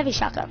heavy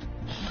shotgun.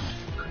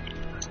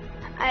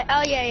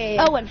 oh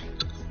yeah. Owen.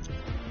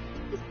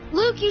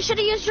 Luke, you should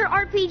have used your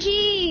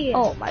RPG.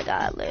 Oh my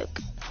God, Luke.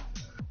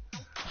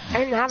 I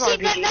didn't have See,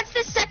 RPG. that's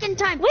the second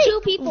time Wait,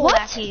 2 people what?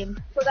 last game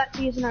forgot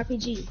to use an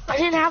RPG. I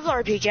didn't have the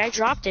RPG. I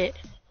dropped it.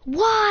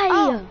 Why?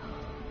 Oh.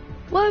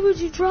 Why would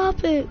you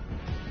drop it?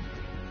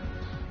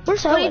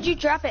 Where's What Owen? did you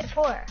drop it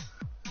for?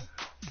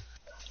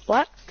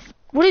 What?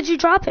 What did you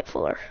drop it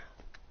for?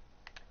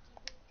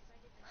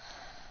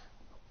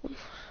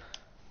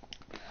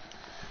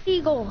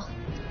 Eagle.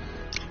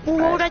 Well,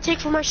 what would I take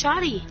for my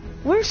shotty?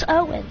 Where's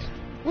Owen?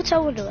 What's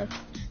Owen doing?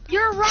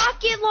 Your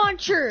rocket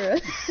launcher.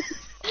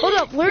 Hold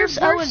up, where's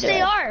Your Owen burst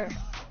doing? AR.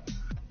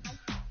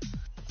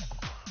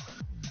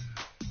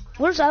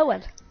 Where's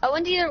Owen?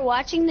 Owen's either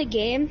watching the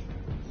game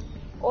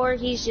or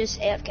he's just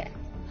AFK.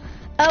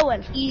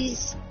 Owen.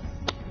 He's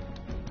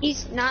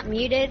not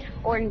muted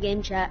or in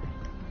game chat.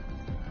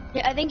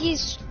 Yeah, I think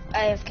he's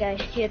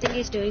AFK. Yeah, I think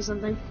he's doing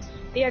something.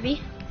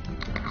 BRB.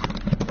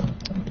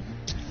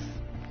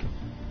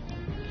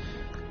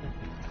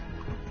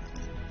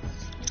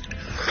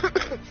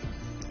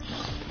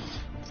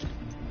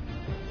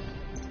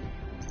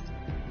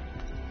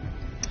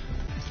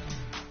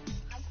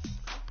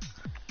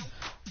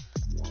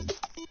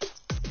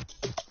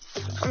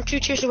 I'm 2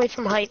 tiers away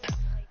from hype.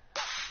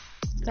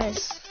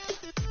 Nice.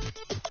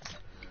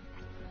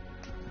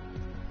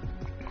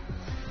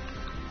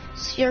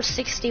 So you're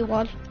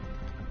 61.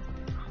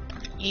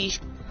 Yeesh.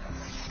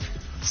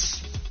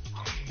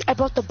 I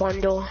bought the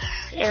bundle,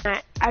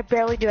 and I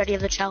barely do any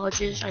of the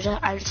challenges.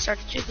 I just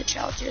started to do the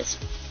challenges.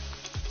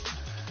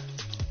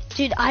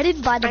 Dude, I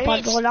didn't buy the I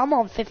bundle need- and I'm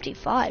on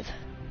 55.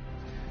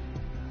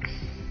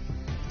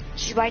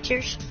 Did you buy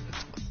tiers?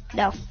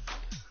 No.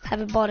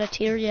 Haven't bought a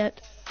tier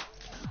yet.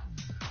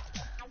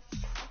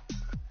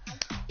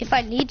 If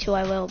I need to,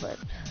 I will, but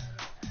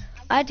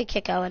I had to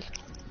kick Owen.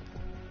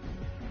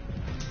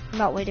 I'm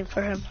not waiting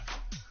for him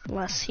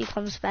unless he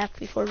comes back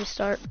before we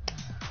start.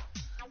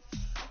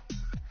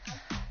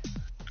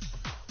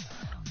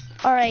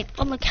 Alright,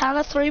 on the count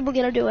of 3, we're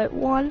gonna do it.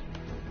 1.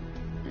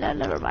 No,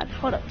 never mind.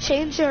 Hold up.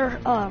 Change your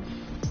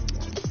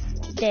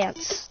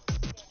dance.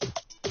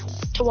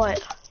 To what?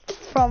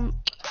 From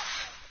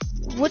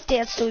what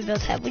dance do we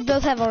both have? We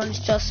both have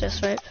Orange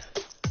Justice, right?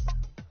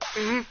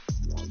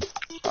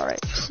 Mm-hmm.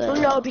 Alright, so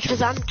No,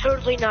 because I'm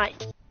totally not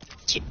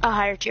a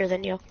higher tier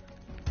than you.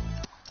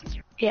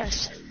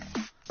 Yes.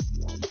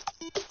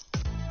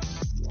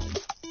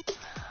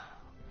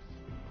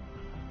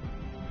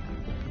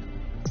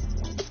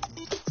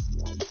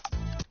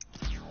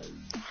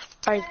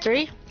 Alright,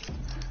 3,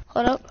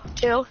 hold up,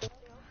 2.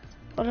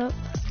 hold up.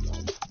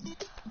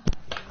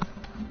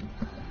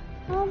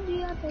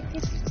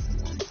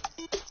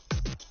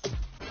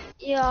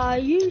 Yeah,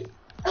 you.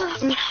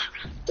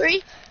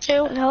 3,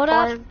 2, And hold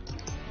up. 1.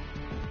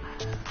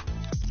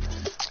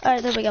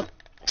 Alright, there we go.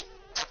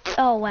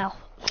 Oh wow.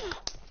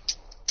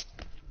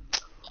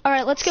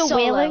 Alright, let's go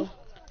Solo. whaling.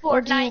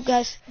 Or do you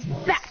guys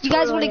want to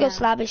go Royale.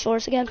 Slappy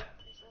Shores again?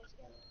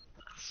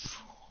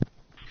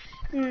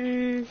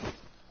 Mm.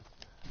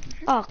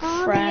 Oh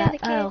crap.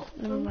 Oh,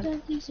 never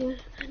mind.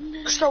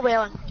 Let's go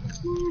whaling.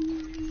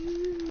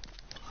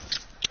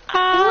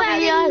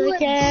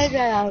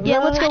 Yeah,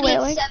 let's go I need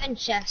whaling. 7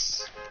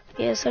 chests.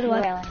 Yeah, so do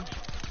I. Whaling.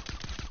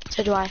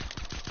 So do I.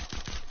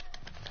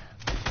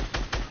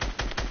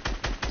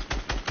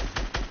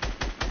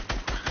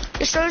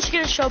 Your story's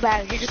gonna show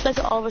bad. You just let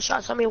all the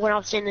shots on me when I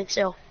was standing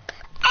still.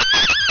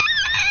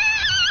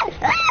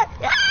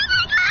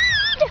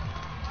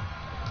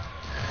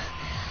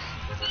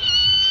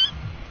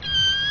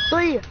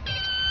 Three.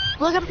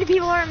 Look how many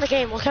people are in the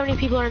game. Look how many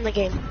people are in the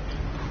game.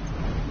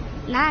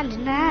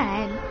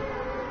 99.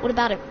 What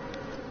about it?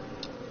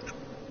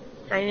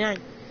 99.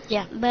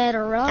 Yeah.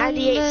 Better run,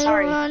 98, better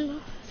sorry.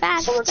 run.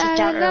 Faster Someone slipped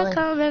out than early.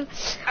 coming.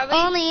 Are we-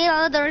 All the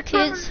other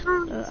kids.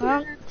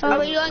 Are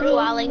we going to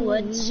Wilding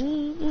Woods?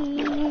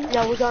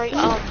 No, we're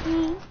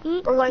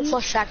going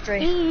Flush Factory.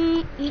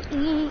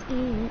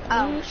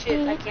 Oh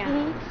shoot, I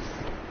can't.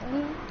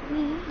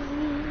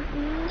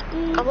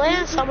 I'm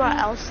landing somewhere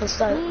else to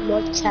start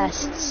more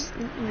tests.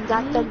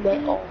 Not the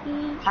middle.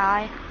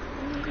 Hi.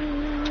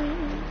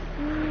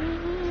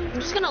 I'm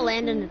just gonna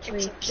land in a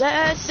tree.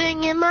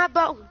 Blessing in my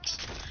bones.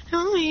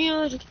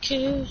 Let's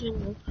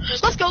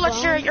go, let's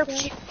share your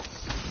RPG.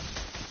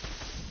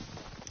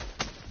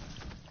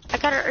 I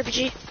got an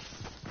RPG.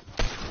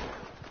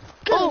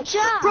 Good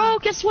job. Bro,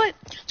 guess what?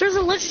 There's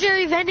a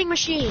legendary vending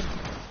machine.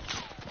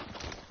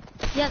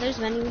 Yeah, there's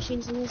vending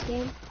machines in this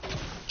game.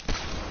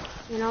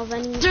 And all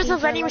vending There's a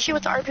machines vending are machine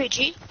with the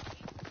RPG.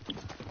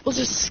 We'll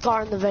just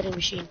scar in the vending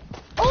machine.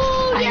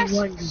 Oh I yes!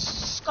 wonder.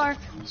 Scar,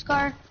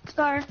 scar,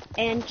 scar,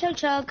 and chug,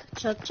 chug,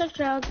 chug, chug,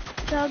 chug,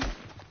 chug.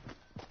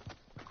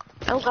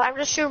 Okay, I'm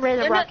just shooting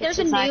random rockets There's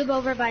a inside. noob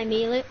over by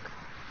me, Luke.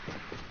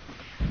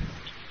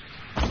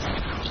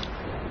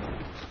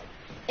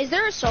 Is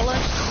there a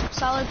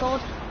solid gold?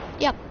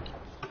 Yep.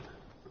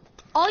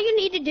 All you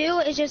need to do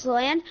is just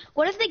land.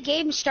 What if the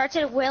game starts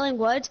at Wailing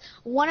Woods?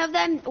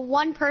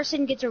 One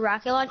person gets a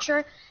rocket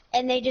launcher,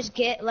 and they just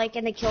get, like,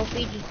 in the kill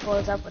feed, just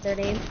blows up with their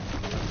name.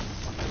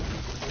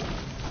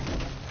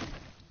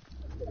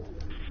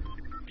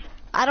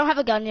 I don't have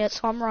a gun yet,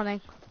 so I'm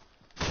running.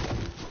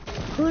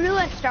 Who knew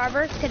a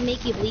Starburst could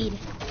make you bleed?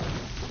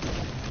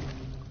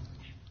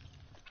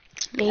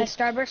 Me. A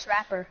Starburst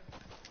wrapper.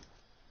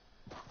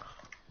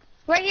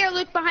 Right here,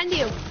 Luke, behind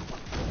you.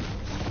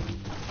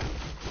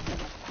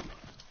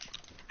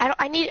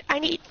 I need,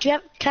 do you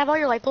have, can I have all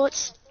your light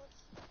bullets?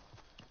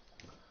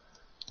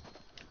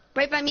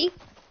 Right by me.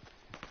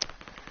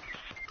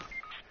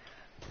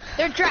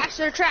 They're trash,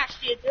 dude.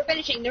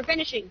 They're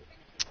finishing.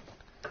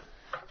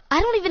 I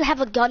don't even have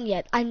a gun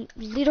yet. I'm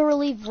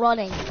literally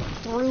running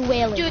through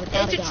Whaling Dude,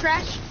 without it's a a gun.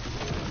 trash.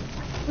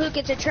 Luke,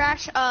 it's a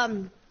trash,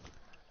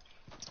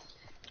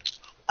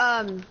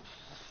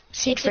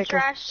 Seed it's a Fricker.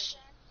 trash.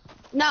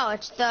 No,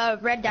 it's the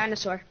red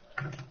dinosaur.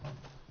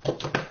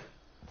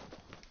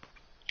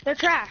 They're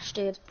trash,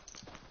 dude.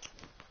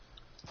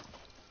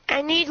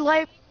 I need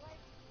light.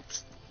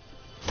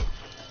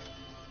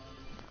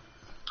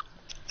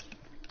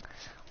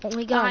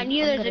 Only gun. Behind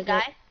you, I'm there's gonna a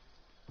guy.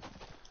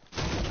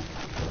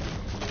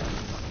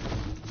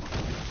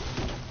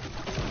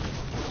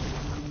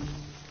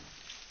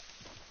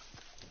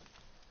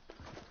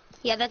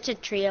 Yeah, that's a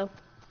trio.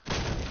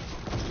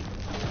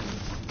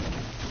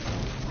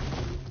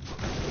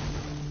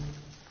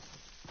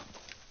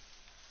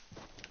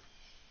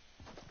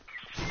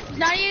 He's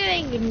not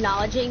even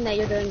acknowledging that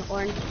you're doing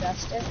orange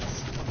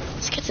justice.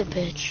 This kid's a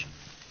bitch.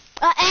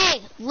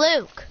 Hey,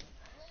 Luke.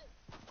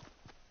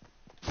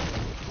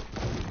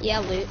 Yeah,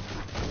 Luke.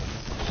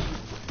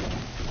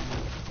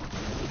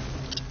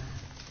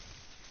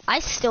 I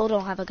still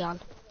don't have a gun.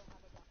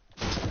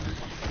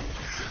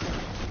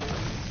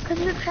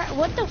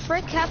 What the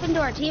frick happened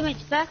to our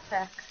teammate's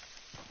backpack?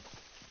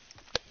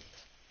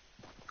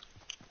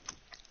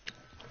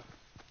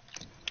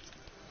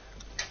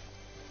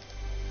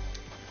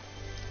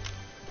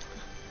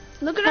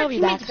 Look at I'll our be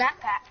teammate's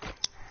back. backpack.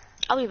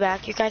 I'll be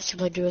back. You guys can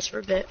play duos for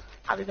a bit.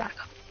 I'll be back.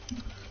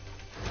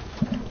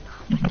 Oh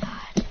my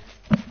god.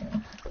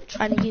 I'm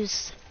trying to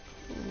use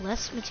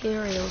less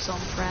materials on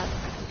prep.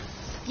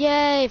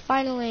 Yay,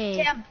 finally.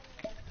 Damn. I'm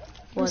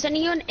What?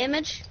 sending you an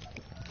image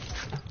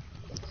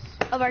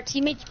of our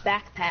teammate's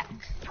backpack.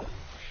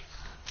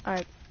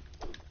 Alright.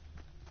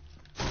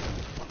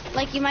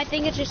 Like, you might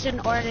think it's just an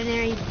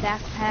ordinary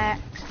backpack,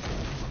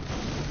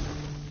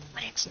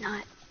 but it's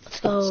not. Let's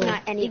go. It's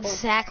not any old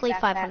exactly backpack.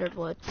 500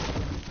 wood.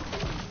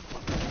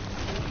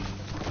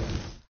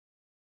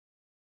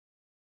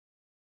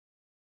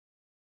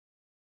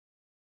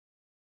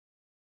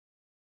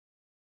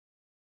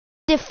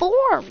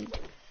 Deformed.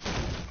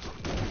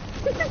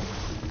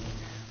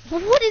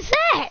 What is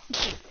that?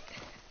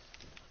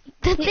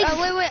 That thing's...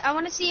 Wait, I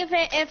want to see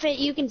if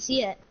you can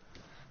see it.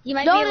 You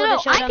might No, be able no,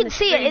 to show I it on can the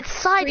see it. screen. It's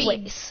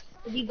sideways.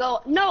 If you go,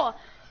 no,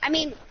 I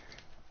mean,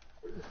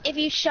 if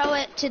you show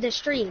it to the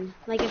stream,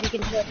 like if you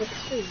can show it to the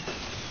stream.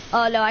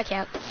 Oh, no, I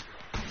can't.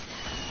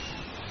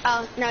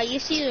 Oh, no, you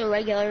see the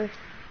regular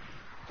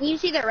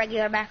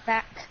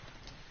backpack.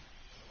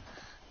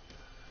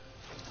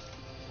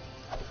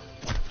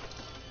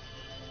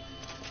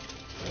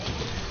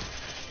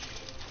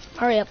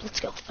 Hurry up, let's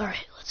go.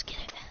 Alright, let's get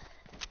it.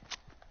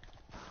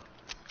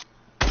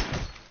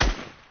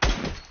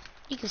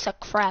 You can suck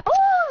crap.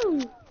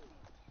 Ooh!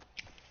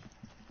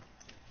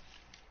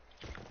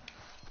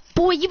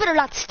 Boy, you better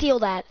not steal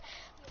that.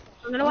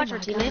 I'm gonna watch our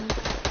my teammate. God.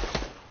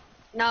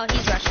 No,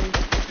 he's rushing.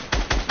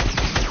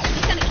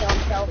 He's gonna kill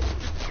himself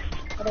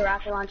with a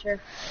rocket launcher.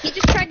 He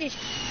just tried to.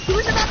 He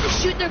was about to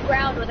shoot the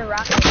ground with a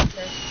rocket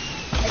launcher,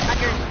 like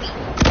under his feet.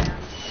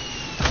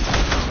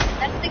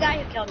 That's the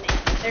guy who killed me.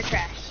 They're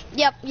trash.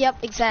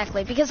 Yep,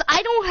 exactly. Because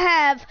I don't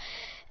have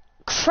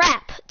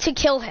crap to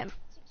kill him.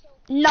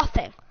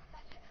 Nothing.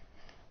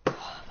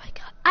 Oh my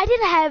god. I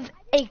didn't have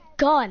a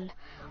gun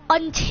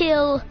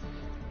until...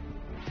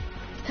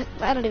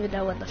 I don't even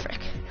know when the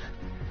frick.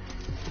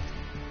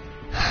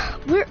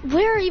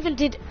 Where even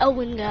did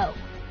Owen go?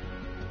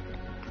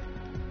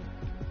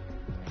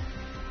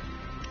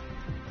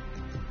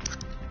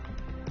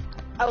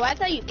 Oh, I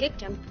thought you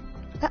kicked him.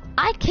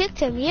 I kicked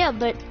him, yeah,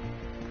 but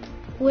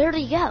where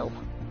did he go?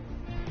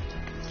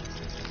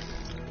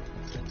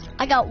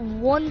 I got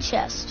one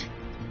chest.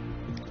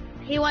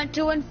 He went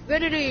to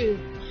infinity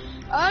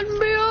and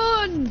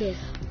beyond.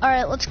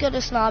 Alright, let's go to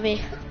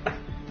Snobby.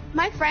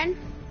 My friend,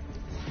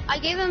 I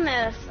gave him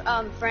a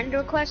friend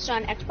request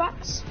on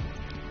Xbox,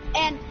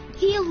 and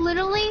he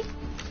literally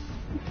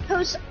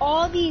posts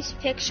all these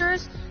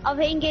pictures of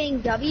him getting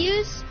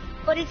W's,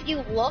 but if you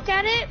look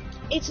at it,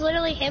 it's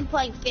literally him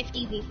playing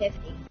 50v50.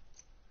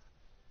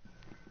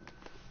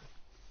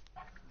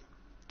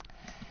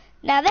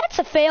 Now that's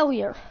a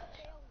failure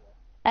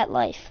at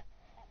life.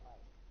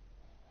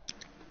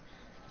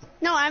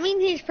 No, I mean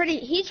he's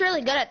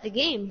really good at the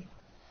game.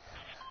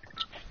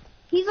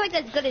 He's like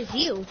as good as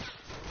you.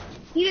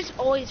 He just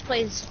always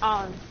plays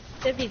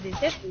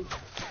 50v50.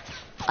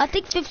 I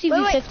think 50 Wait,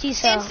 v 50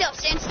 stand still.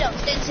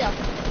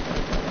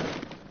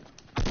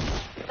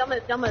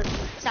 Don't move.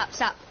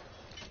 Stop.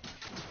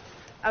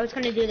 I was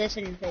gonna do this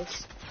in your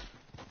face.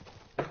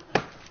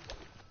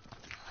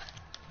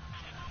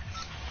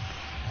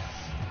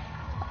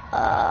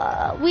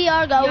 We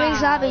are going Yeah.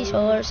 zombie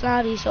shores,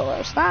 snobby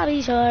shores,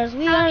 snobby shores.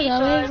 We are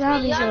going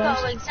zombie We are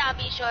shores. going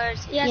zombie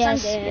shores. Yes,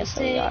 Yes, I'm yes,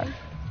 we dancing. are.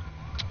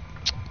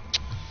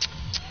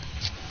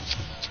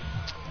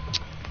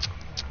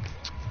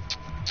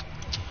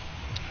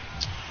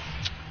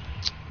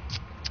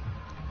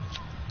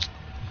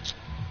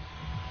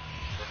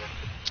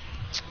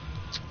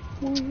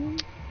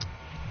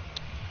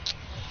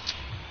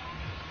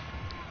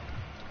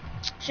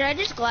 Should I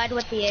just glide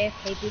with the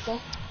AFK people?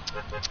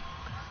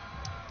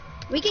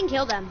 We can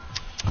kill them.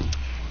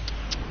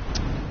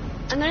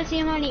 I'm gonna see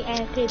how many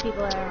AFK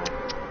people there are.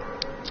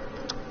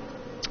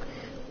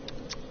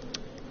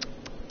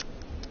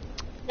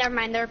 Never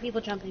mind, there are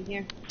people jumping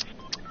here.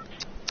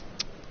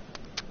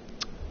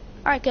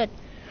 Alright, good.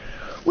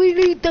 We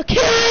need the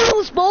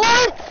kills, boy!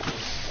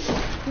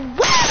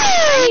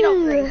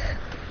 don't Woo! think.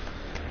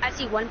 I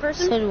see one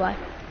person. So do I.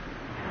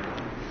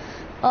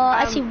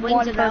 I see Wings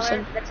one of Valor,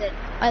 person. that's it.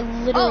 I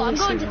literally Oh, I'm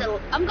going see to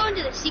one. I'm going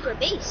to the secret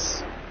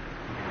base.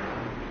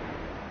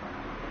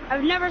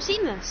 I've never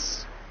seen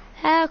this.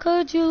 How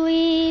could you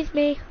leave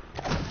me?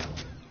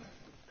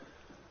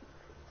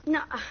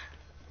 No,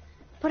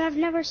 but I've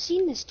never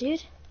seen this,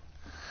 dude.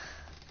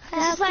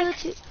 How is like-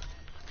 could you?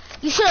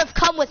 You should have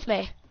come with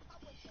me.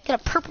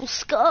 Got a purple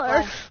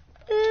scarf.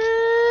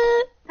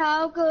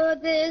 How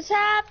could this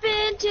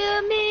happen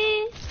to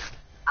me?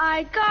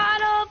 I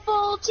got a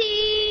full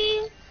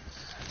T.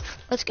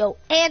 Let's go.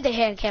 And a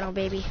hand cannon,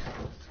 baby.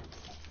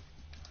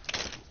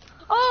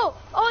 Oh,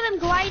 them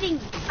gliding.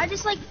 I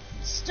just like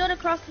stood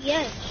across the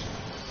edge.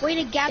 Way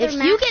to gather If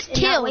mats you get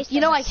and not killed, waste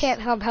you know them. I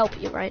can't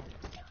help you, right?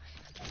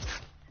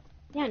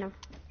 Yeah, I know.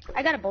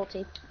 I got a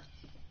bolty.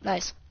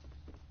 Nice.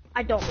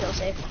 I don't feel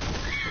safe.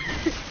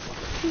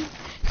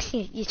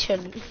 You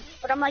shouldn't.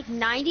 But I'm like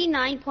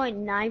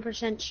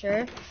 99.9%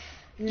 sure.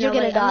 You're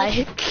gonna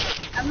die.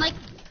 I'm like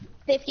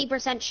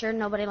 50% sure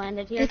nobody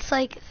landed here. It's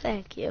like,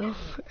 thank you.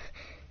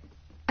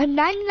 I'm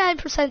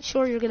 99%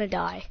 sure you're gonna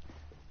die.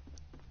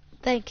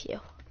 Thank you.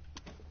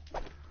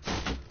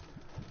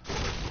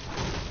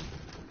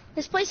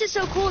 This place is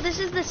so cool. This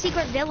is the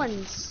secret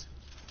villains.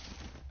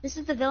 This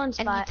is the villain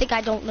And you spot. think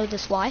I don't know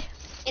this why?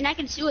 And I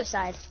can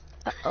suicide.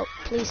 Oh,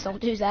 please don't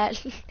do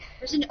that.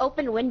 There's an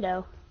open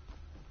window.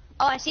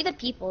 Oh, I see the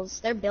peoples.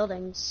 They're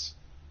buildings.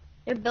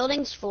 They're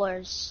buildings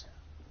floors.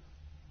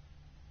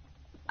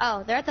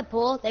 Oh, they're at the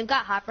pool. They've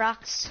got hot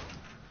rocks.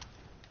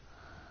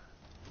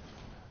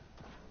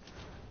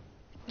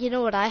 You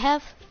know what I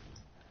have?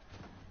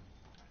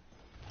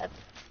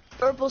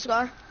 Purple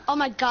scar. Oh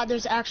my god,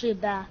 there's actually a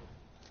bath.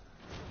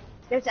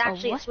 There's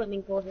actually a what?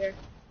 swimming pool here.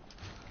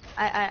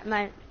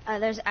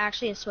 There's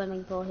actually a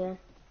swimming pool here.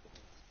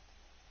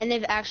 And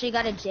they've actually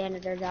got a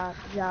janitor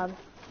job.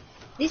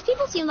 These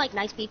people seem like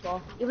nice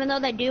people, even though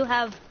they do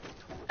have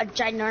a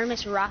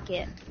ginormous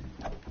rocket.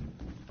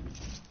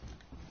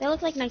 They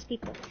look like nice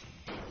people.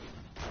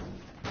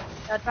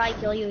 That would probably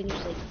kill you in your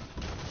sleep.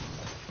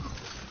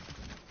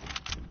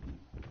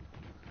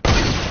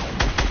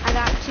 I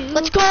got 2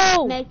 Let's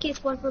go!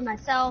 medkits, one for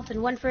myself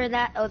and one for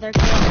that other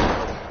kid.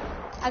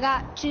 I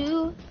got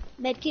 2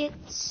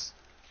 medkits.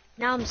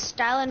 Now I'm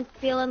styling,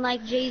 feeling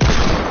like Jay-Z.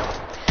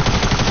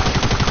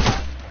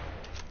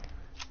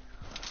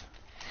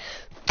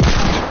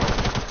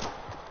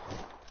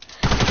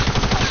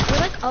 You're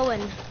like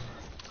Owen.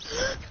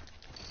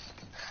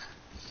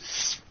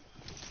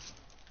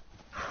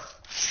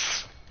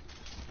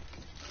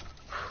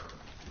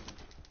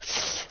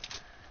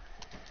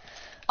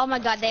 Oh my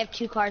god, they have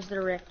 2 cars that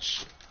are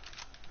rich.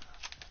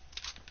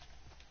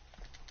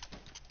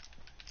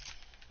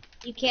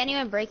 You can't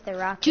even break the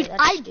rocket. Dude,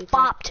 That's I stupid.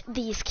 bopped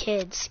these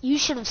kids. You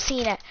should have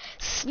seen it.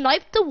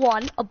 Sniped the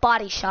one, a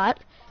body shot.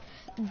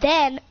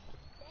 Then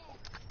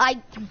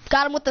I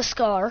got him with the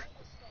scar.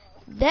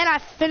 Then I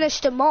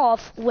finished him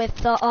off with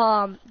the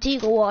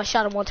deagle. I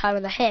shot him one time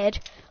in the head.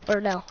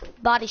 Or no,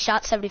 body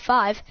shot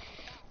 75.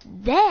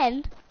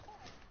 Then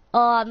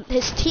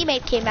his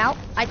teammate came out.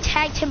 I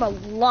tagged him a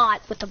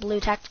lot with the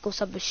blue tactical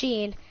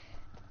submachine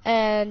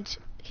and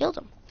killed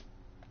him.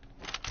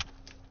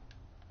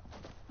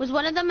 Was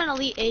one of them an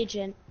elite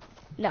agent?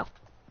 No.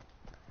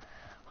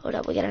 Hold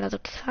up, we got another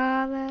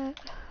comment.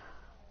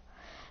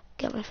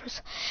 Got my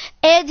first.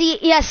 Andy,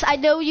 yes, I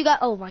know you got.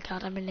 Oh my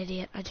god, I'm an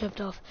idiot. I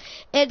jumped off.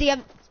 Andy,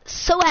 I'm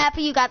so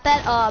happy you got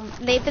that.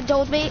 Nathan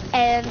told me,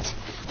 and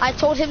I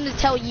told him to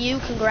tell you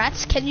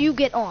congrats. Can you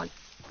get on?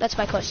 That's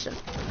my question.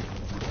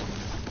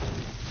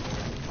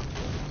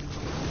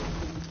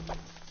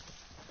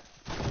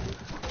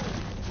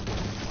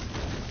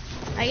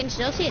 I can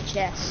still see a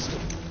chest.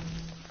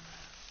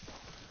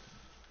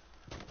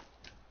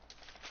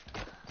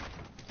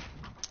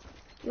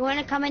 You want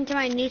to come into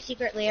my new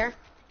secret lair?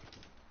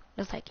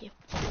 No, thank you.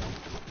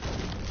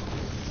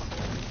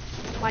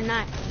 Why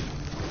not?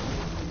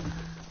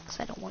 Because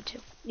I don't want to.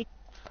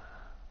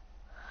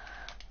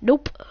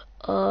 Nope.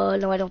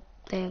 No, I don't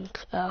think.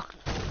 Dang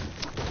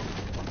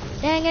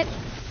it.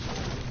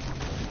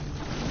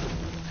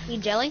 You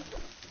jelly?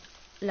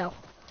 No.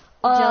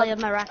 Jelly of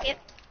my rocket?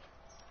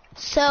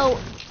 So,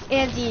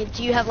 Andy,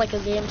 do you have like a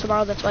game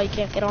tomorrow? That's why you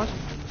can't get on.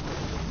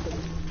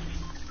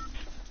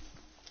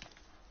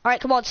 All right,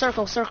 come on,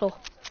 circle, circle.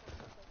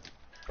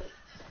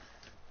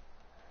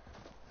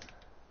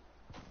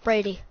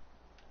 Brady.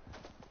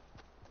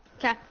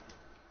 Okay.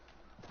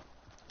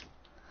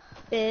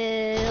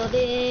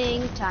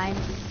 Building time.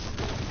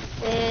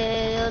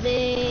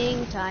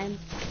 Building time.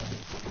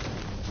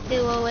 Who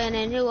will win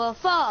and who will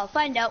fall?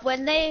 Find out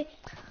when they...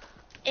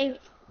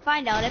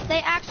 Find out if they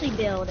actually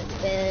build.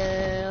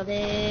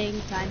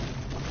 Building time.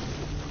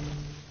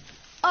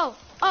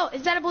 Oh,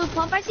 is that a blue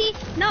pump I see?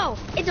 No,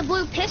 it's a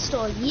blue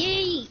pistol.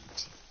 Yeet.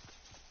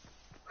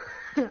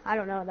 I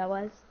don't know what that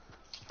was.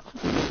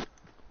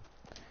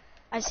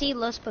 I see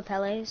Los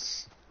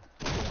Papeles.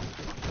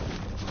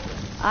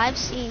 I've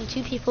seen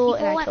two people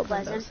and I killed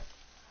them both.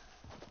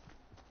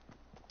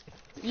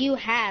 You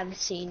have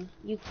seen.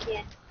 You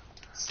can't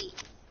see.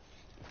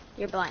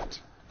 You're blind.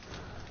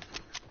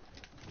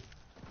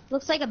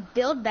 Looks like a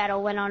build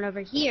battle went on over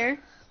here.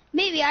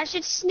 Maybe I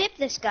should snip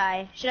this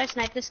guy. Should I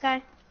snipe this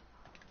guy?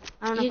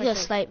 I don't know. You're gonna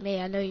snipe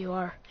me. I know you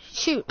are.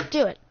 Shoot,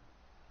 do it.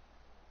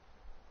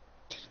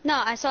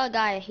 No, I saw a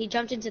guy. He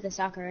jumped into the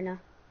soccer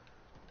arena.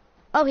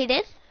 Oh, he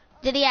did?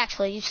 Did he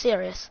actually? You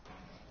serious?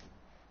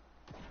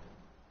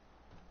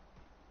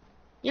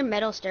 Your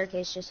metal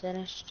staircase just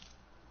finished.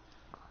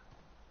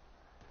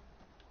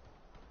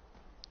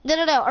 No.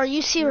 Are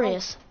you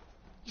serious? No.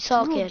 You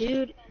saw a kid.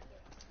 Dude.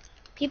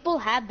 People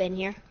have been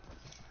here.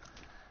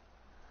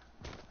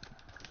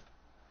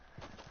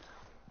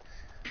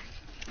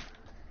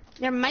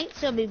 There might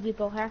still be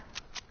people here.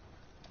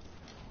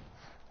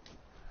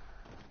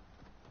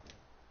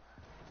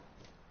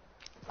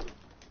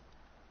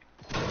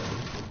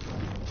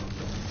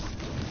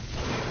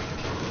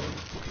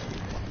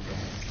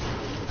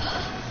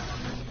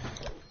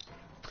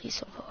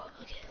 Please don't fall.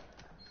 Okay.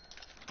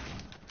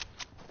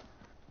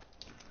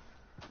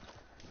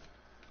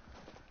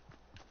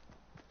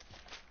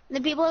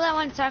 The people that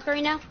went soccer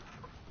right now,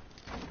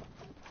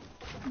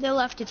 they're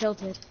left to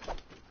tilted.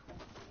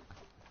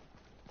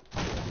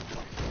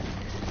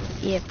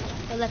 Yep.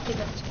 They left to go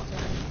tilted.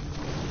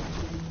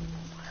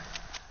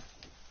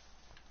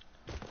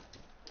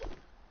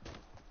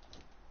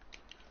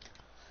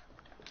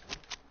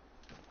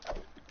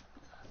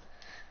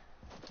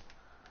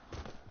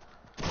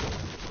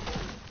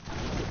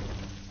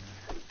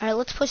 Alright,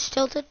 let's push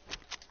tilted.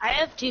 I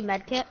have 2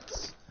 med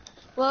kits.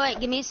 Well,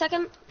 wait, give me a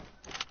second.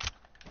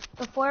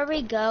 Before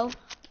we go,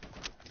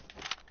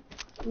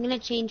 I'm gonna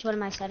change one of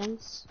my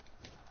settings.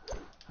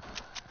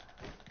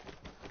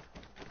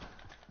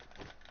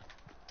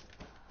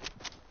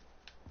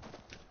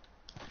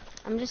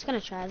 I'm just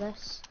gonna try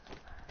this.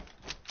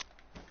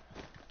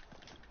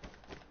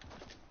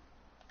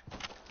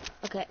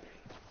 Okay.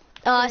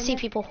 Oh, I see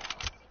people.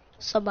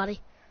 Somebody.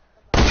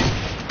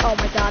 Oh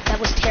my god, that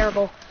was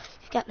terrible.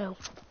 You got no.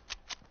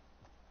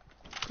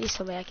 Please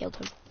tell me I killed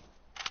him.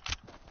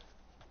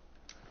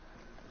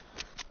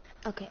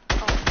 Okay.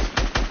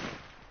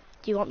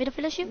 Do you want me to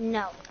finish you?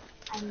 No,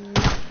 I'm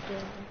not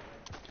doing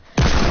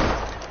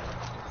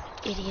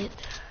it. Idiot.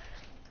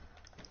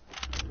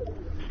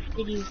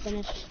 Did you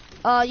finish?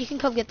 You can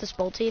come get this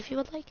bolty if you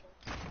would like.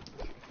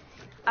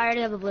 I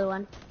already have a blue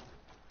one.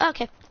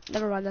 Okay,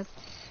 never mind then.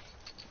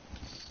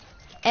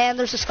 And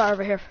there's a scar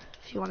over here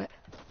if you want it.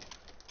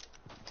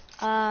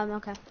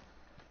 Okay.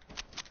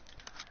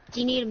 Do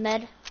you need a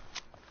med?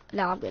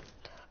 No, I'm good.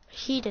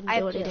 He didn't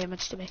do any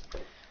damage to me.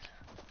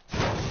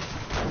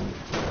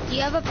 Do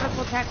you have a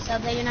purple tack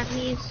sub that you're not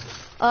gonna use?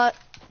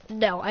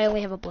 No, I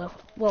only have a blue.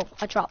 Well,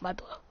 I dropped my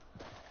blue.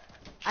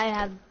 I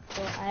have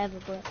a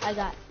blue. I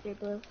got your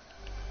blue.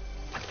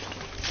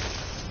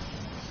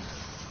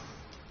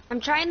 I'm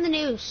trying the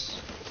noose.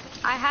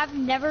 I have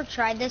never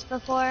tried this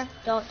before.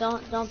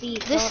 Don't be.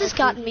 This has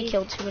gotten me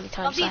killed too many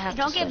times.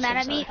 Don't get mad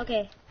at me.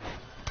 Okay.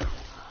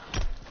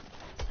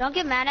 Don't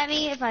get mad at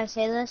me if I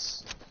say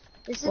this.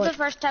 This is the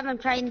first time I'm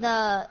trying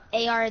the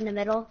AR in the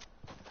middle.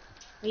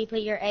 Where you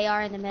put your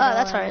AR in the middle. Oh,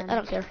 that's alright. I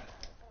don't care.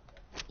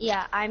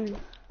 Yeah, I do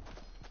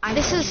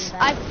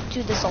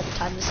this all the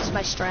time. This is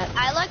my strat.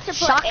 I like to put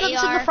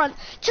shotguns AR in the front.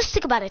 Just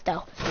think about it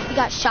though. You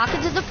got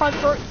shotguns in the front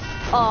for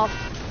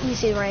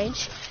easy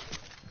range.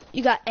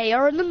 You got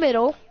AR in the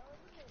middle.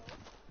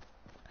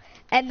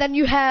 And then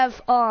you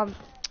have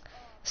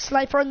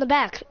sniper in the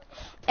back.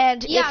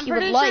 And if you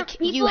would like,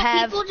 you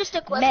have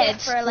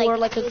meds for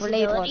like a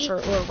grenade launcher or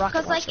a rocket launcher.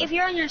 Because like if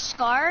you're on your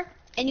scar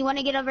and you want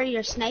to get over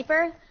your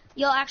sniper,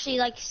 you'll actually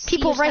like see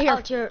people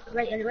right here.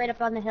 Oh, you're right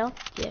up on the hill.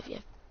 Yeah.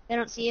 They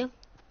don't see you.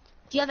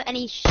 Do you have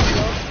any shield?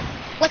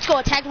 Let's go.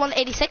 Attack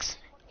 186.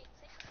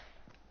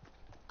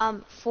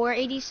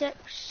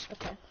 486.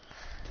 Okay.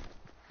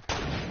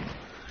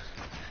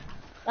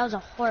 That was a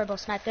horrible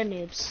snipe. They're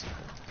noobs.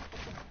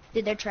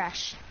 Dude, they're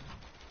trash.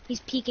 He's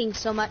peeking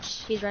so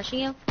much. He's rushing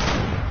you.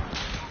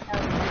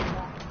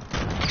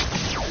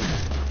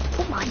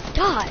 Oh my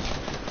god.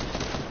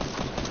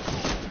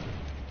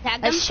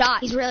 Tagged him.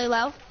 Shot. He's really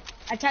low.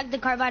 I tagged the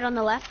carbide on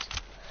the left.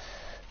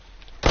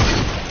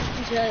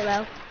 He's really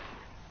low.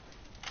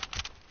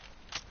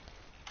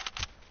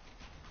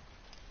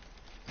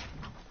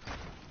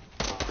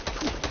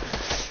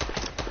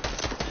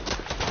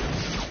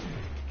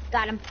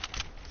 Got him.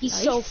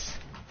 He's Nice.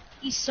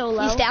 he's so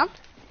low. He's down.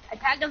 I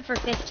tagged him for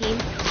 15.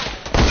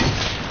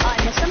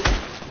 I missed him.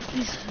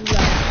 He's low.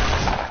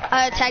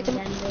 I tagged him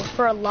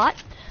for a lot.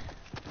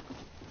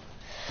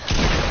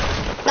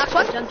 Knocked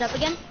one. Jumped up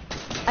again.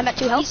 I'm at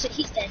 2 health.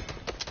 He's dead.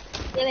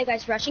 The other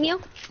guy's rushing you.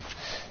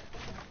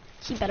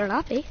 He better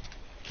not be.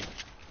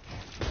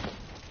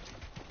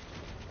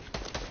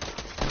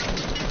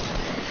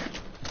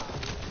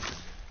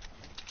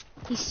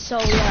 He's so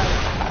low.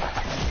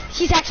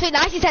 He's actually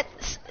not. He's at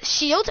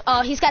shield.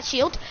 He's got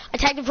shield. I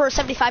tagged him for a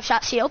 75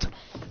 shot shield.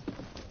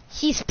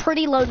 He's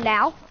pretty low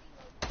now.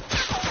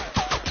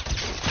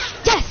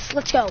 Yes,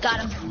 let's go.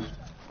 Got him.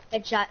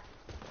 Good shot.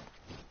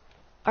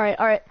 All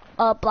right.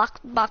 Box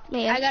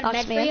me in. I got a box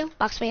med me for in. you.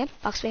 Box me in.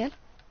 Box me in.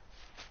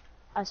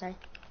 Oh, sorry.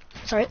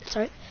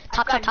 Sorry.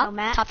 Top. got no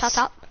mats.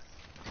 Top.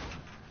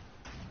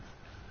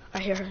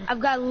 Right here.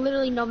 I've got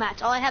literally no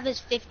mats. All I have is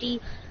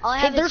 50. All I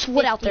Hey, have there's is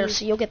wood out 50, there,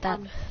 so you'll get that.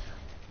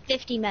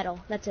 50 metal.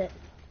 That's it.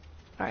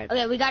 All right.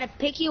 Okay, we gotta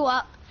pick you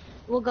up.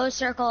 We'll go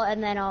circle,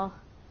 and then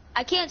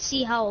I can't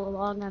see how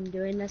long I'm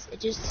doing this. It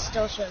just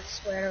still shows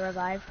square to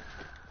revive.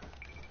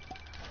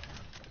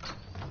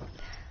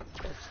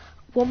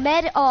 We'll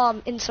med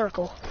in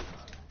circle.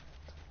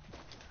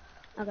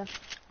 Okay.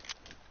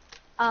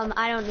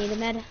 I don't need a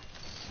med.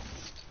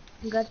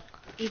 I'm good.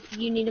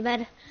 You need a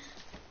med.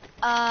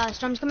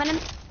 Storm's coming in.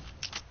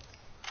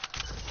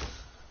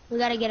 We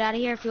gotta get out of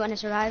here if you want to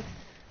survive.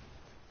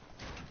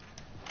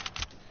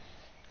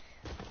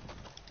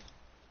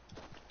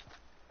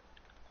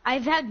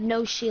 I've had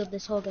no shield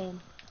this whole game.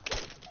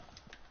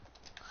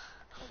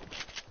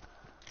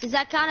 Does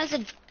that count as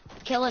a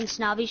kill in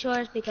Snobby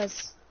Shores?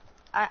 Because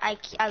I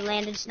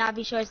landed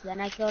Snobby Shores, then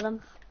I killed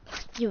him.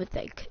 You would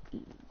think.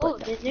 Oh,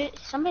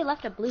 somebody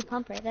left a blue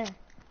pump right there.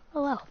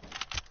 Oh well.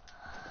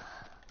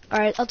 All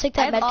right, I'll take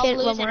I that have med all kit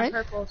blues when we're and a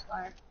in. purple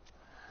scar.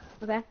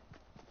 Okay.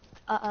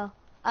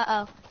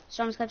 Uh-oh.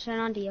 Storm's gonna turn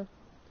on to you.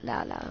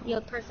 No. You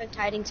have a perfect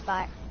hiding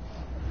spot.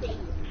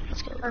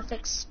 Let's go.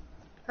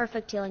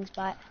 Perfect healing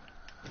spot.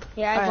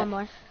 Here, I have Alright. one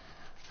more.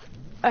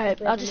 All right,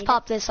 We I'll have just to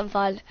pop this. I'm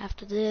fine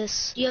after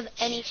this. Do you have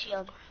any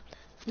shield?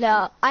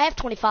 No, I have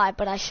 25,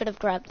 but I should have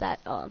grabbed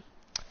that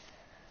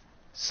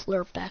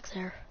slurp back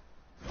there.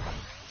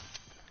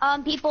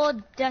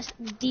 People just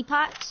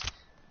depots.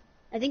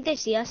 I think they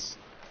see us.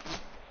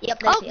 Yep,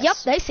 they see us. Yep,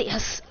 they see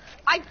us.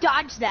 I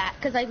dodged that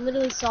because I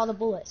literally saw the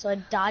bullet, so I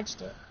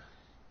dodged it.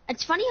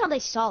 It's funny how they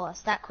saw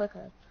us that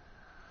quickly.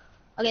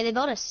 Okay, they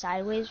built a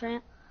sideways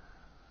ramp.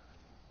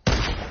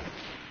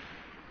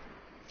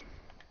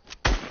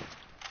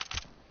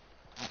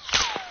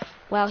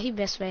 Wow, he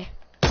missed me.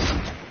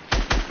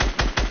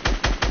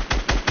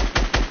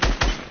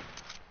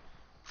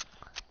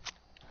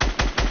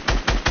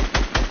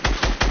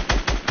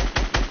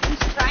 He's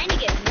trying to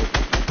get me.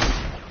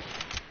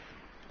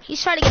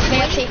 He's trying to get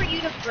fancy. Waiting for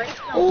you to break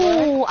the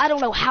Oh, I don't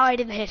know how I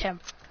didn't hit him.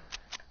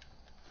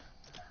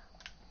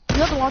 You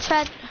have the launch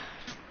pad?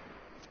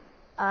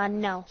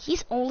 No.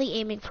 He's only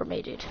aiming for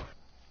mated.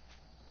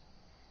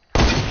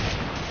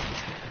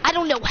 I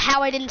don't know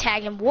how I didn't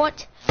tag him.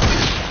 What?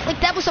 Like,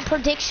 that was a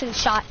prediction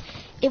shot.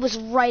 It was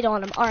right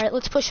on him. All right,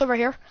 let's push over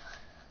here.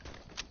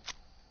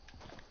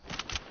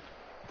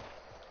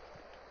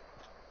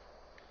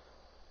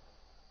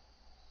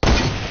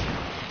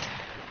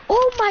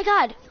 Oh my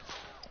god.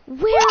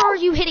 Where are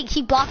you hitting?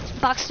 He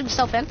boxed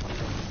himself in.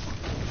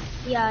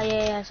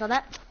 Yeah, I saw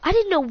that. I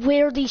didn't know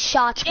where these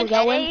shots were Didn't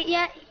edit going. it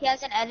yet? He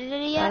hasn't edited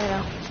it I yet? don't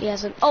know. He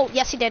hasn't. Oh,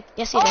 yes, he did.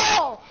 Yes, he did.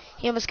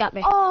 He almost got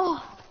me.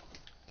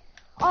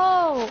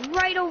 Oh,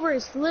 right over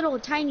his little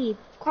tiny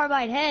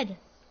carbide head.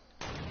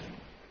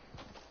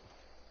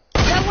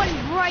 That went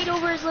right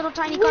over his little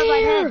tiny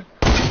carbide head.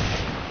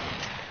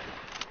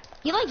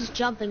 He likes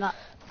jumping up.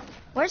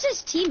 Where's his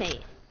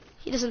teammate?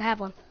 He doesn't have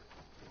one.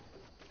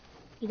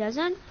 He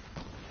doesn't?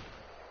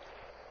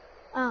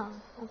 Oh,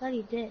 I thought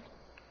he did.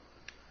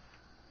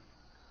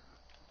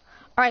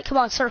 All right, come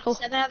on, circle.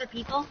 7 other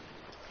people?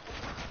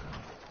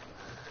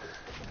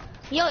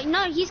 Yo,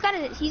 no, he's got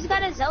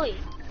a Zoe.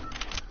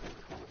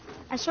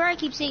 I swear I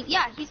keep seeing,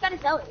 yeah, he's got a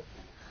Zoe.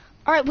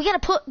 All right, we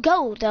gotta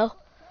go though.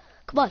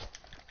 Come on.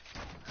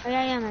 Oh,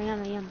 yeah, I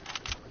am.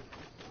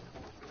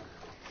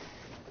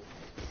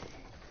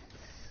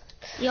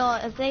 Yo,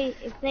 if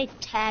they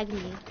tag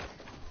me,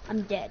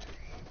 I'm dead.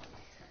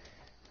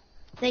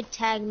 If they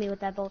tag me with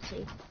that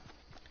bolty.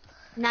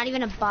 Not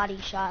even a body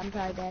shot, I'm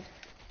probably dead.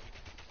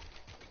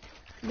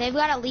 They've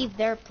gotta leave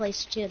their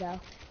place too, though.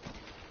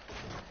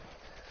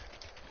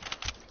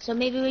 So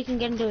maybe we can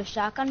get into a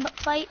shotgun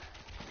fight?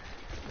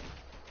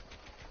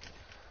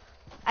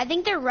 I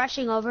think they're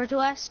rushing over to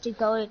us to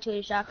go into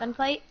a shotgun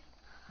fight.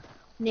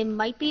 They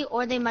might be,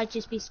 or they might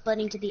just be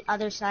splitting to the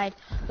other side,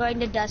 going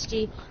to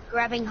Dusty,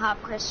 grabbing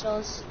hop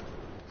crystals,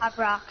 hop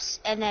rocks,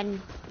 and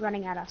then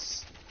running at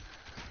us.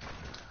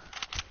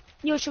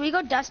 Yo, should we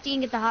go Dusty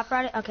and get the hop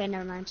rod? Okay,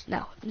 never mind.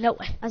 No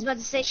way. I was about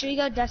to say, should we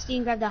go Dusty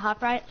and grab the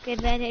hop rod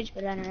advantage,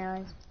 but then I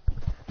realized.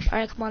 All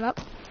right, come on up.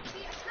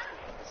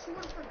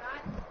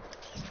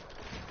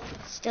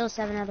 Still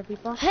 7 other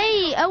people.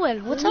 Hey,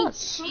 Owen, what's up?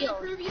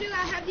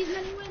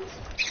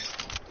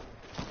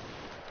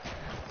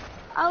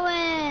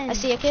 Owen! I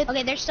see a kid.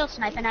 Okay, they're still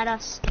sniping at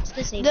us. It's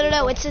the same No,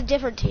 people. it's a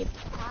different team.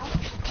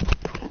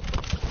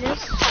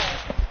 This?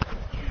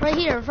 Right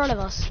here in front of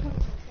us.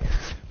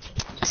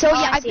 So Oh,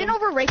 yeah, I I've see been him.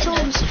 over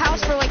Rachel's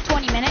house for like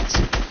 20 minutes,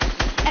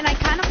 and I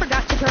kind of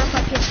forgot to turn off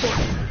my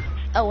PS4.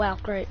 Oh, wow,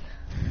 great.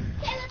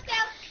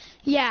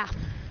 Yeah.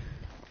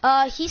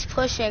 He's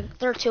pushing.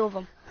 There are 2 of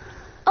them.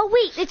 Oh,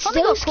 wait, it's Let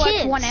me go those collect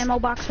kids. one ammo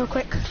box real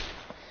quick.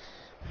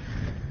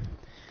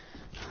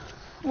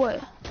 What?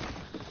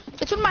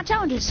 It's one of my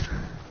challenges.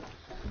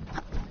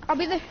 I'll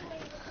be there.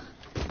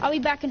 I'll be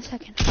back in a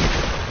second.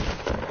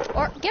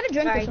 Or get a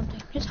drink Sorry. or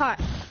something. It's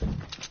hot.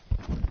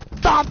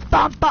 Bump,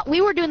 bump, bump.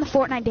 We were doing the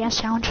Fortnite dance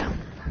challenge.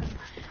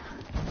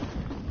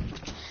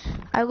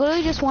 I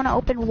literally just want to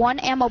open one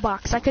ammo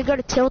box. I could go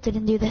to Tilted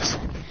and do this.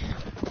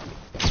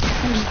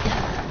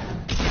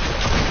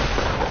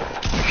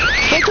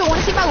 Rachel, want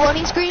to see my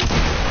loading screen?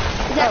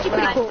 It's actually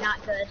pretty cool.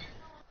 Not good.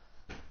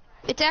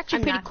 It's actually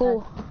I'm pretty not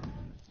cool.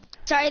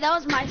 Sorry, that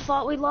was my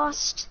fault. We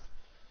lost.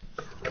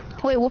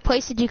 Wait, what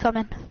place did you come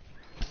in?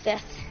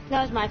 5th.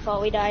 That was my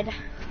fault. We died.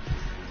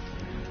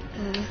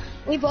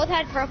 We both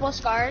had purple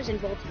scars in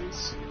both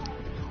teams.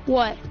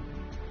 What?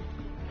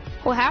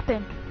 What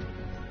happened?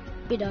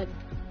 We died.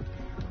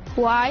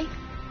 Why?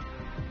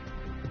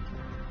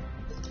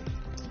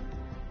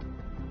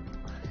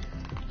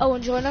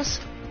 Owen, join us.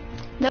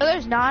 No,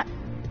 there's not.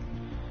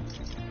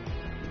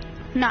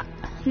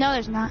 No,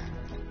 there's not.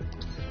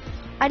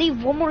 I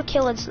need one more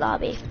kill in this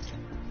lobby.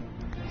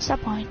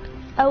 Stop lying.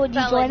 Owen,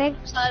 you joining?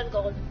 Solid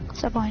gold.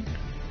 Stop lying.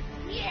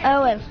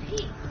 Owen,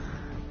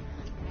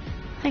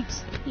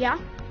 Thanks. Yeah?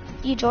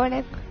 you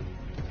joining?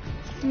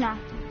 No.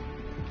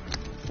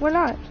 We're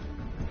not.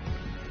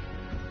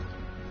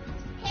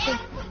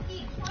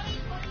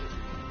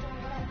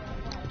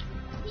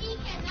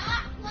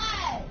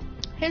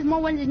 He has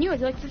more wins than you.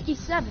 It's like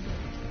 57.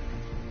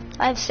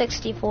 I have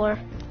 64.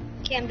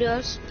 Cam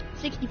duos.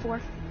 64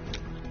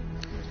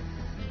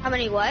 How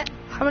many what?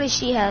 How many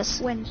she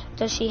has? wins.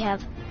 Does she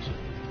have?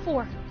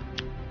 4.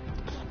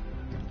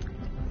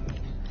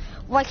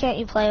 Why can't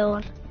you play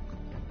Owen?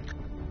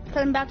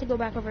 Because I'm about to go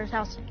back over his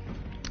house.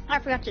 I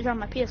forgot to turn on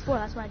my PS4.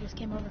 That's why I just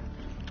came over.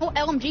 Oh,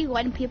 LMG,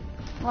 lighting people.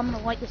 Well, I'm going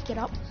to light this kid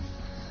up.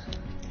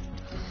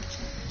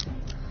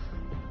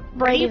 Brady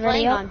What are you playing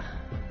video. on?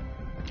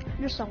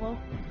 You're solo.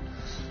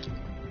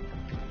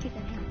 Keep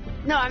that here.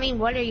 No, I mean,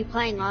 what are you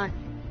playing on?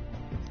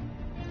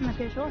 My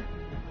PS4.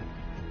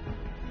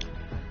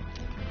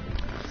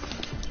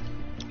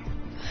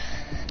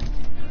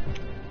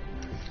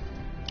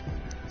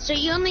 So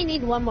you only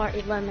need one more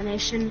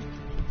elimination.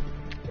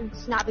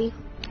 Snobby.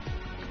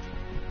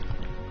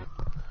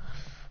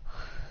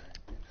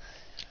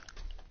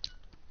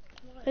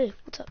 Hey,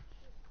 what's up?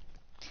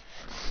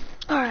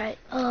 Alright,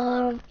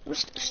 we're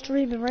still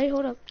streaming, right?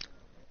 Hold up.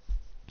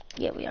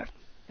 Yeah, we are.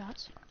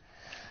 Shots.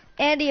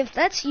 Andy, if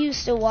that's you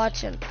still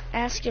watching,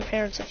 ask your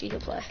parents if you can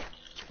play.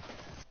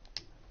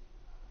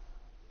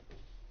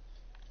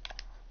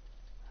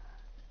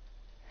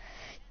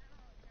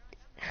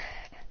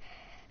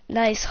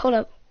 Nice, hold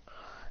up.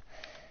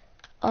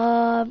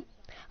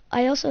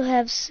 I also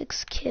have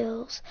 6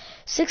 kills.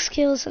 6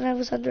 kills, and I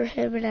was under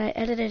him, and I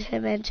edited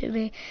him into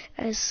me.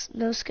 I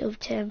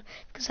no-scoped him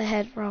because I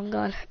had wrong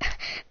gun.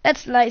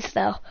 That's nice,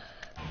 though.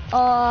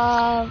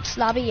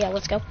 Snobby, yeah,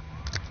 let's go.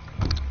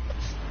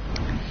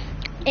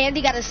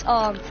 Andy got his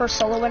first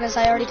solo win, as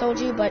I already told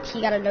you, but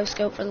he got a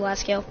no-scope for the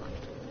last kill.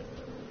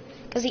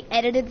 Because he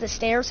edited the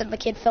stairs, and the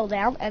kid fell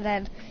down, and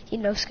then he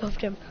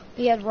no-scoped him.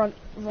 He had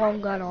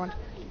wrong gun on.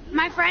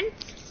 My friend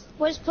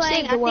was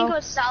playing, I think it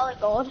was solid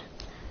gold.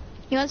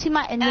 You want to see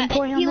my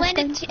inventory on He this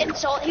landed thing?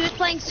 he was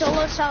playing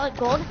solo solid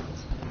gold.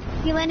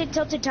 He landed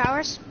tilted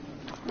towers.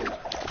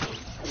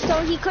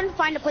 So he couldn't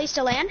find a place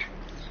to land.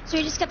 So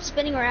he just kept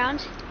spinning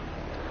around.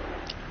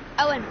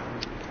 Owen,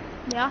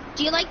 Yeah.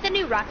 do you like the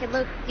new rocket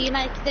look? Do you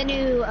like the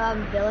new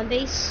villain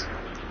base?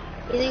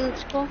 You think it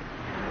looks cool?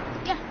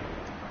 Yeah.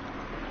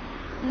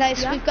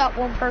 Nice, Yeah. we've got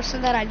one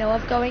person that I know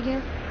of going here.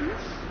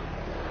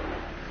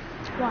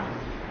 Why?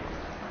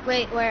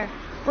 Wait, where?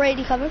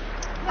 Brady coming.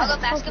 I'll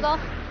go basketball.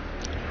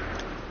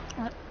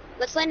 What?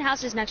 Let's land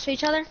houses next to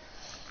each other.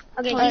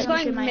 Okay, Oh, he's let me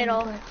see going my middle.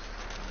 inventory.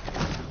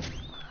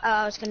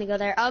 I was gonna go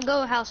there. I'll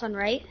go house on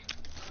right.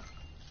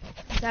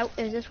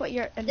 Is this what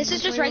your This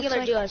is just inventory regular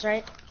looks like? duos,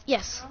 right?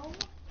 Yes.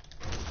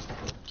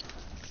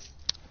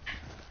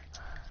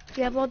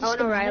 You have all the Oh,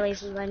 no, schematics?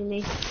 Riley's inviting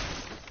me.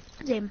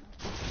 Same.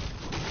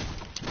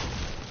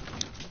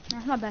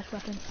 That's my best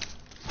weapon.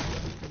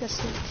 That's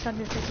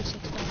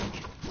 656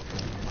 damage.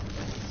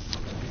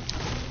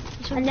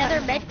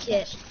 Another med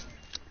kit.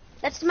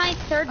 That's my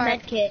third All right.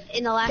 med kit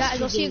in the last Guys,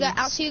 two I'll see you guys. games.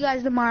 I'll see you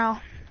guys tomorrow.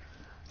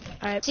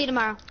 Alright. See you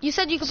tomorrow. You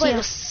said you could See play ya.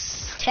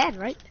 this 10,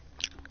 right?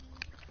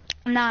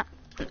 I'm not.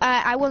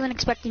 I wasn't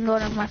expecting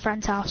going to my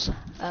friend's house.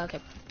 Okay.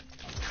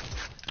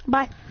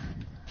 Bye.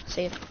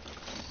 See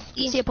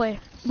you. See you play.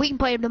 We can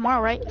play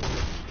tomorrow, right?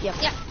 Yep.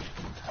 Yeah.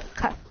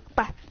 Okay.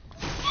 Bye.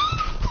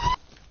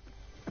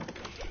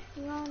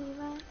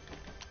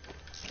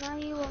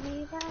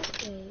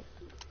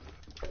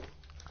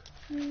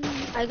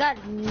 I got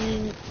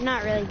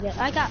not really good.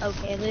 I got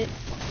okay loot.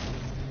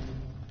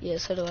 Yeah,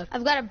 so do I.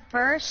 I've got a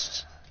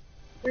burst,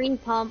 green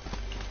pump,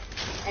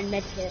 and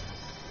med kit.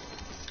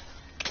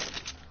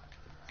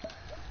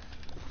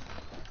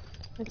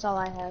 That's all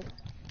I have.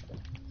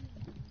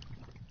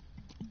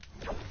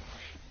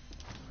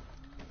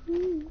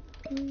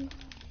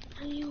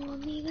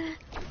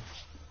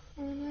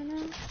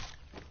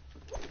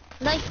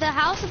 Like the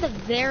house at the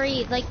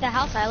very, like the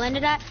house I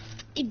landed at,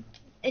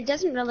 it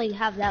doesn't really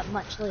have that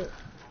much loot.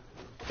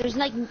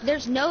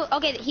 There's no,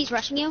 okay, he's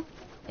rushing you.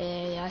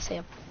 Yeah, I see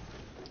him.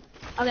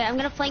 Okay, I'm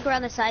gonna flank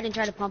around the side and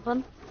try to pump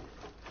him.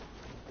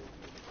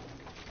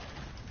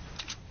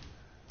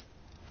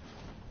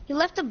 He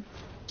left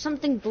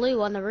something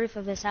blue on the roof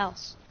of his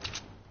house.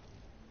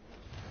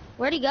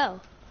 Where'd he go?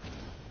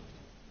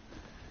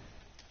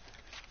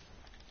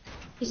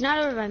 He's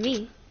not over by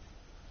me.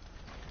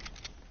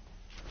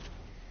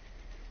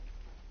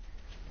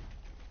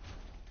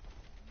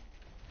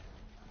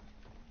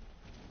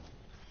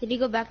 Did he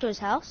go back to his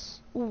house?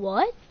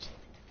 What?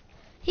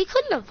 He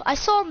couldn't have. I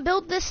saw him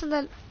build this and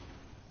then...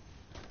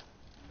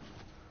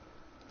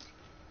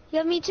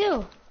 Yeah, me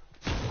too.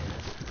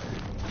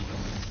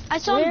 I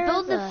saw him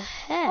build the the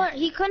heck?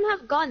 He couldn't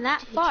have gone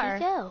that far,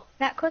 Did he go?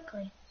 that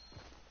quickly.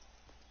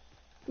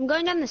 I'm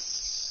going down the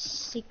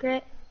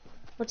secret.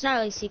 Well, it's not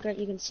really secret.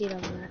 You can see it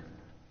on the map.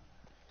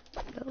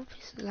 Nope,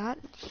 he's not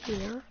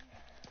here.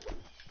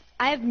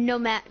 I have no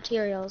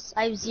materials.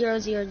 I have 0,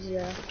 0,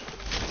 0.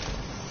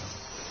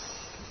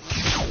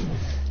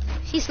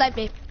 He sniped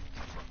me.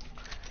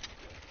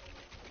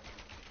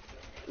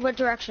 What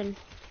direction?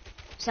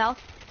 South?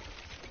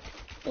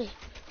 Wait.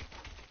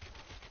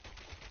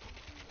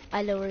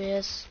 I know where he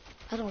is.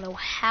 I don't know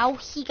how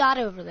he got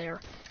over there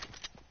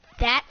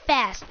that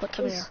fast, but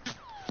come here.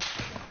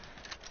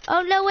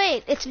 Oh, no,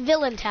 wait. It's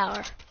Villain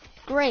Tower.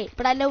 Great,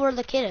 but I know where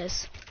the kid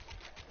is.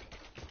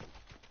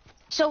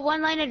 So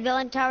one landed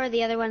Villain Tower,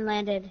 the other one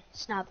landed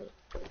Snobby.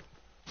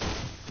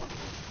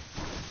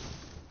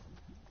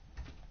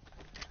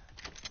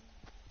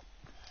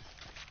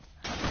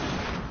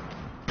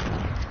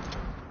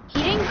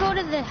 He didn't go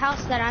to the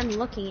house that I'm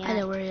looking at. I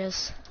know where he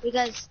is.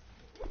 Because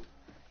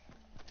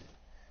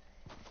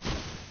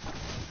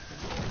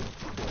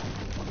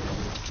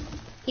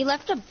he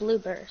left a blue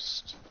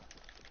burst.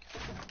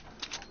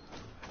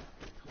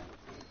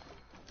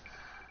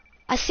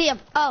 I see him.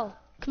 Oh,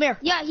 Come here.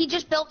 yeah, he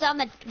just built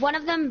down one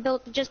of them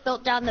just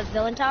built down the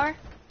Villain Tower.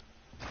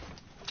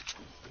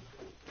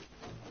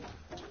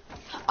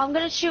 I'm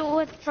gonna shoot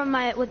with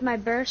my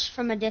burst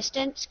from a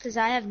distance because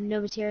I have no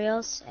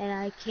materials and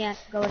I can't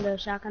go into a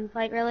shotgun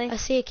fight really. I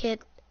see a kid.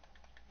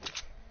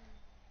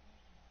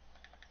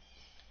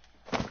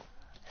 Are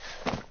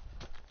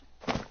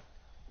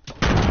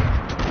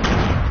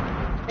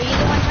you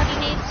the one chucking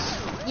nades?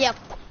 Yep.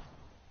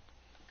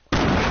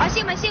 I see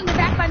him, they're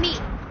back by me.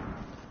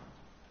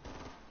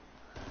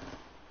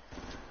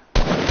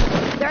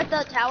 They're at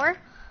the tower.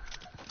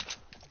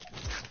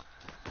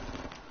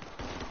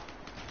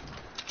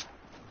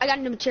 I got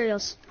no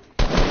materials.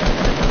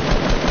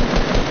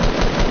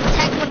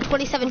 Attack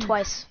 127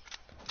 twice.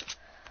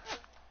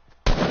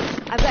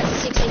 I've got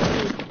 6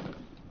 HP.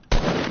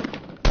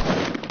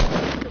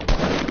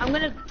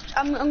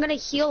 I'm gonna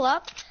heal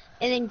up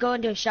and then go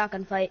into a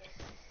shotgun fight.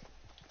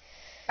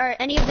 Are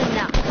any of them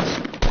knocked?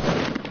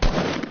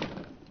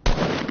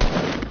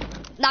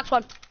 Knocked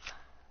one.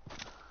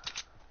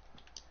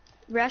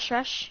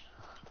 Rush.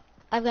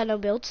 I've got no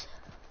builds.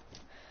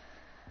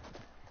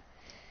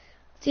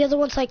 The other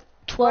one's like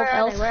 12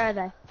 health. Where are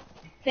they?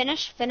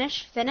 Finish.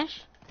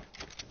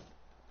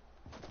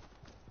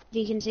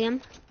 You can see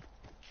them.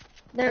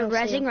 They're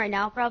rezzing right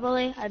now,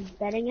 probably. I'm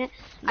betting it.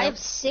 Yep. I have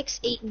 6,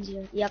 8, and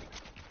 0. Yep.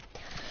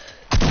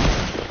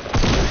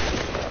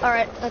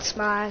 Alright, that's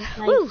mine.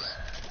 Nice. Woo!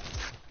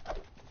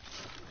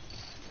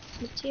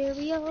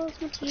 Materials.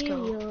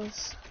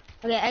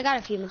 Okay, I got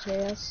a few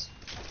materials.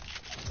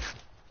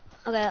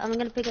 Okay, I'm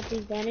gonna pick up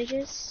these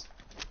bandages.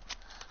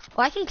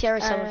 Well, I can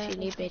carry some if you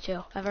need me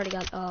to. I've already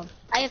got,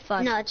 I have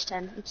 5. No, it's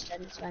 10. It's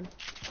fine.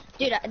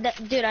 Dude,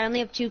 I only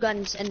have 2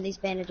 guns and these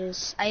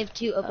bandages. I have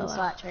 2 open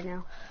slots right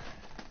now.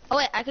 Oh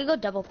wait, I could go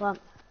double pump.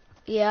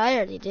 Yeah, I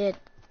already did.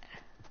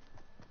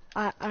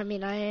 I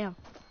mean, I am.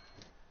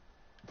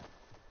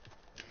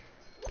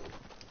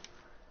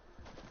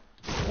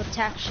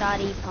 Attack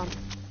shoddy pump.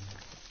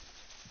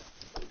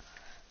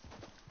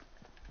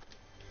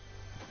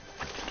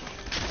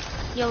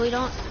 Yo,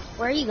 where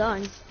are you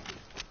going?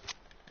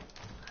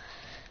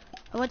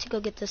 I want to go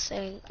get this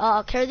thing.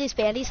 Carry these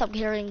bandies. I'm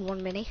carrying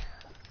 1 mini.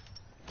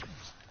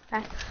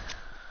 Okay.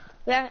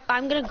 Yeah,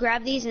 I'm gonna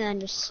grab these and then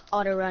just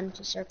auto run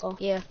to circle.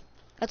 Yeah,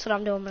 that's what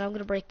I'm doing, but I'm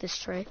gonna break this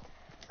tray.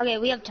 Okay,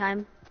 we have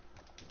time.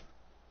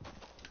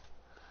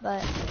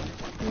 But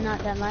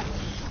not that much.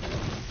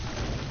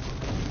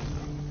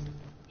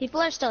 People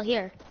are still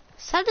here.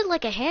 Sounded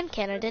like a hand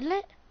cannon, didn't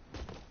it?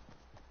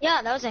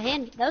 Yeah, that was a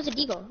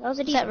deagle.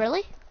 Is that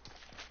really?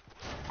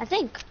 I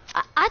think.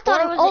 I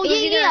thought Or it was, was it- it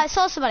was yeah, either- I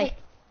saw somebody.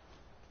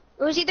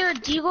 It was either a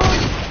deagle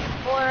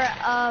or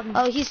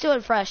Oh, he's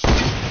doing fresh.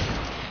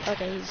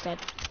 Okay, he's dead.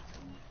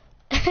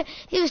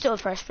 He was doing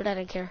fresh, but I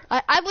didn't care.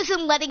 I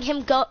wasn't letting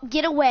him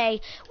get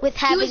away with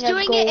having He was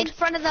doing it in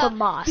front of the.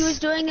 Moss. He was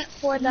doing it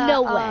for the.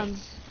 No way.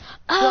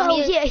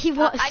 Oh yeah, he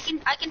was.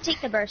 I can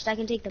take the burst. I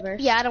can take the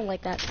burst. Yeah, I don't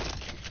like that.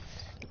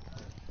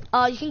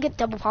 You can get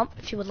double pump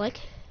if you would like.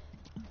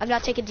 I'm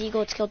not taking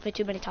deagle. It's killed me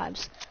too many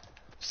times.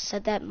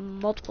 Said that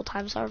multiple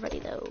times already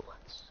though.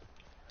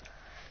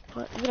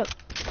 But I'm gonna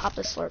pop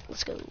this slurp.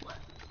 Let's go.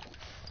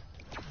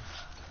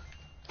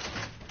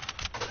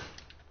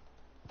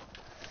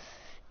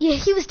 Yeah,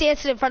 he was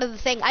dancing in front of the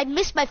thing. I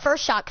missed my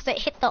first shot because it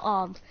hit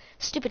the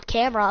stupid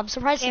camera. I'm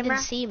surprised he didn't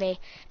see me.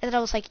 And then I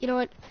was like, you know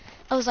what?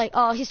 I was like,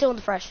 oh, he's doing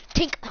the fresh.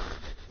 Tink.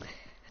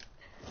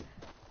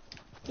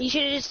 You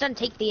should have just done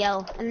take the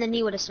L, and then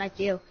he would have sniped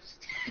you.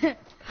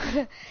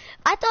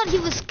 I thought he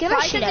was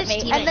gonna shoot at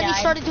me, and then he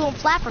started doing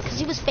flapper because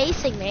he was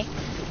facing me.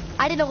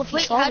 I didn't know if he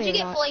saw me. How'd you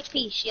get full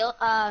HP? Shield.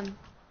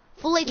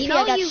 Full HP. You know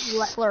I got you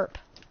slurp.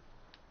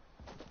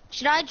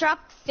 Should I drop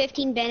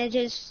 15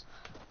 bandages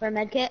for a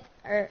medkit,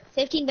 or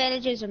 15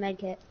 bandages or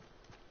medkit?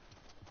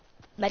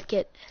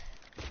 Medkit.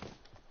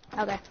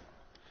 Okay.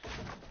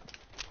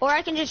 Or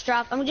I can just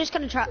drop. I'm just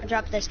gonna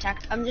drop this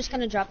tech. I'm just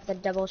gonna drop the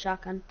double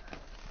shotgun.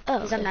 Oh.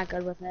 Because I'm not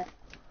good with it.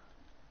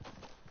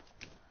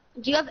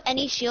 Do you have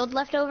any shield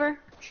left over?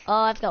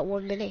 I've got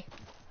 1 mini.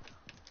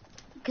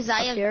 Because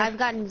I've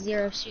gotten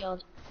 0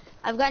 shield.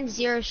 I've gotten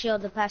 0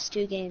 shield the past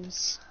 2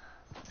 games.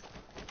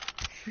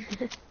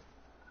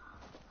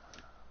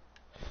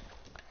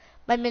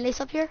 My mini's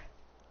up here?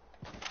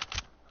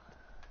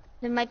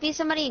 There might be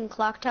somebody in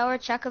clock tower.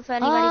 Check if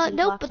anybody's in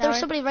nope, clock but tower. there's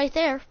somebody right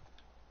there.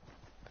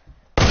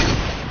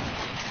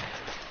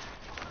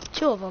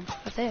 2 of them,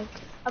 I think.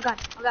 Oh god,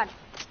 oh god.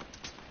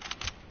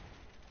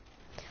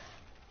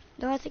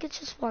 No, I think it's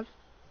just 1.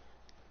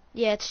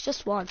 Yeah, it's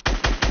just 1.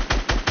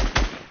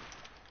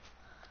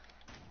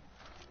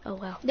 Oh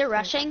wow. They're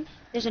rushing.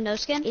 There's a no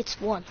skin. It's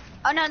 1.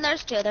 Oh no,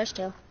 there's 2. There's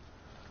 2.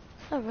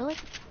 Oh really?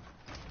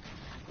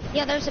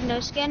 Yeah, there's a no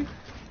skin.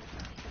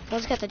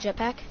 One's got the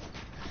jetpack.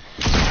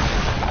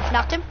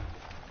 Knocked him.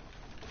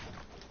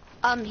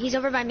 He's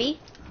over by me.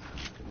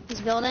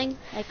 He's building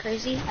like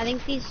crazy. I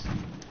think he's.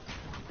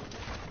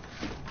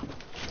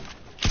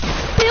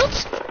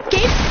 Builds.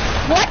 Game.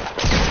 What?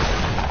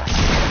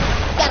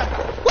 Got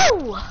him.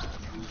 Woo!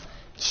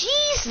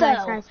 Jeez,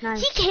 though.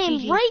 Nice. He came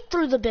GG. right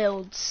through the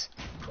builds.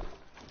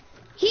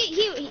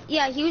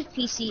 Yeah, he was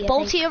PC.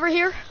 Bolty over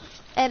here,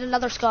 and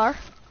another scar.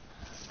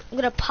 I'm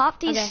gonna pop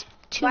these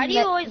 2 Why do you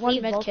always one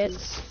leave med Bolties?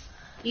 kits.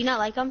 Do you not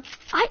like them?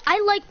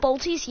 I like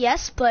bolties,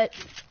 yes, but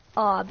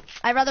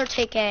I'd rather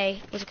take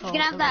a what's it You called?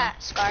 can have that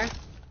scar.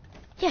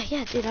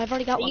 Yeah, dude, I've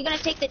already got Are one. you gonna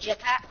take the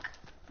jetpack?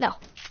 No,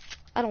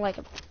 I don't like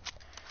them.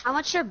 How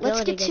much durability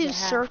Let's get does to it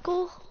have?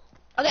 circle.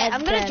 Okay, and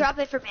I'm gonna then- drop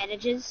it for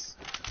bandages.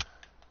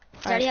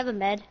 I already have a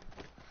med.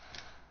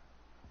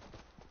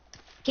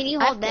 Can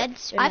you hold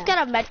meds? I've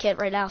got a med kit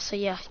right now, so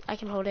yeah, I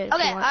can hold it. If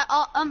Okay, you want.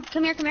 I'll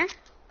come here.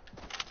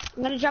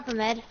 I'm gonna drop a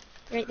med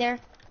right there.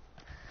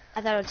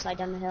 I thought it would slide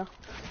down the hill.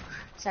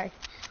 Sorry.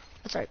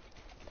 That's alright.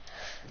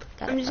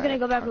 I'm just gonna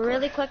go back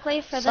really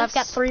quickly for this. So I've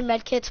got 3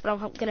 med kits, but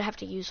I'm gonna have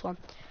to use one.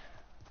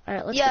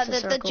 Alright, let's Yeah, get to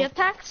the circle.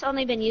 jetpack's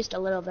only been used a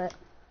little bit,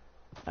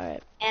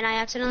 Alright. and I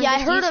accidentally. Yeah, I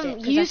just heard used him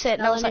 'cause use it,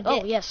 and I fell was in like, a oh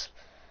ditch. yes.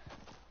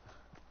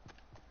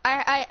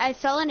 I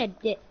fell in a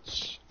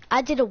ditch.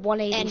 I did a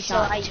 180 And so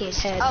shot I to his used.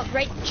 head. Oh,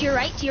 right to your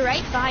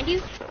right, behind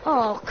you.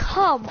 Oh,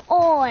 come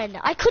on.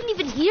 I couldn't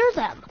even hear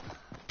them.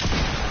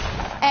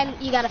 And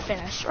you gotta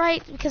finish,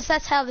 right? Because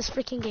that's how this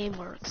freaking game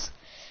works.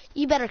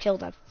 You better kill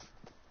them.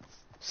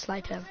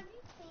 Snipe him.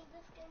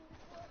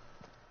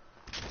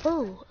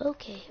 Oh,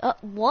 okay.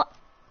 What?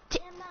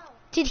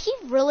 Did he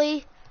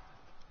really?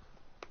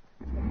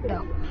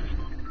 No.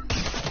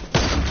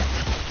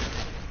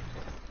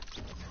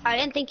 I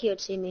didn't think he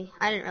would see me.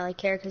 I didn't really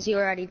care because you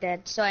were already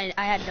dead, so I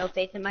had no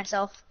faith in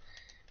myself.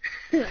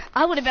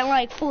 I would have been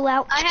like full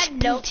out. I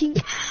had no team.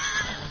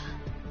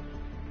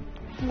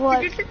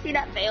 What? Did you just see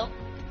that fail?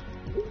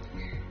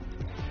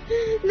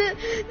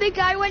 The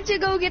guy went to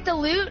go get the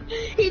loot.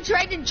 He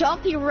tried to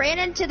jump. He ran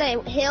into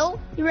the hill.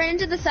 He ran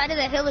into the side of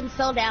the hill and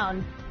fell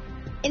down.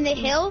 And the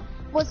hill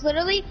was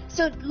literally.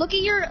 So look at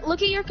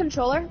your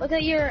controller. Look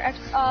at your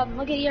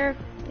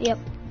Yep.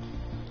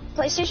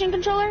 PlayStation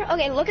controller.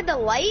 Okay, look at the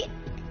light.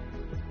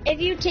 If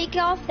you take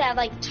off that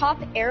like top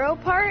arrow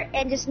part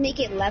and just make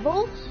it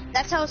level,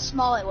 that's how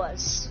small it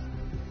was.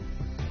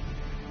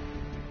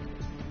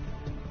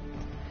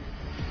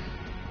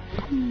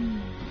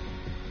 You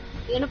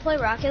gonna play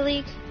Rocket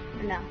League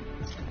or no?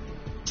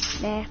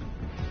 Nah.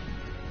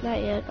 Not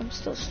yet. I'm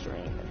still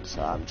streaming,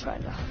 so I'm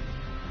trying to.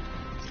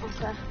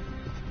 Okay.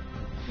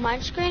 My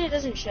screen, it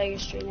doesn't show you're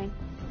streaming.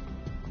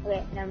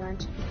 Okay, never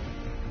mind.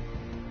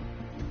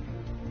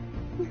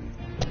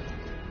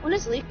 When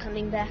is Luke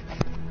coming back?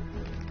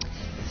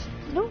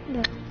 I don't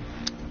know.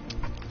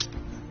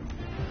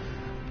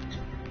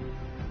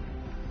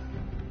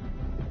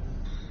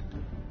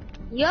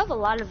 You have a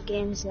lot of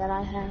games that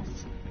I have.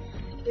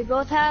 We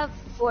both have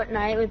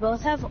Fortnite. We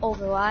both have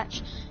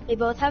Overwatch. We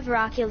both have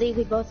Rocket League.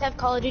 We both have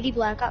Call of Duty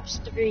Black Ops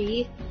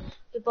 3.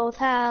 We both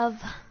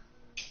have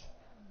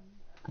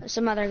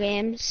some other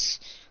games.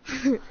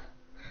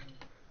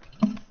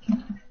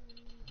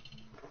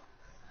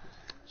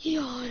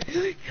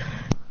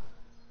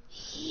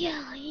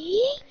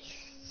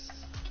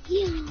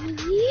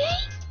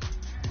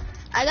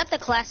 I got the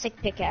classic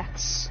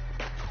pickaxe.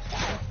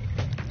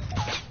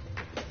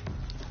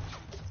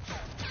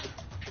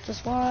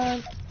 Just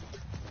one.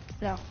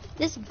 No.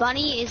 This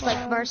bunny is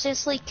like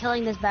mercilessly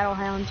killing this battle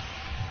hound.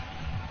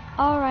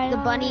 Alright. The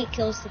bunny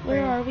kills the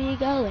prey. Where are we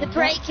going? The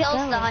prey Let's kills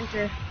go. the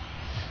hunter.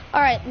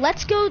 Alright,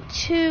 let's go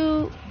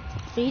to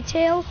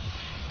retail.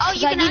 Oh,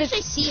 you I can need a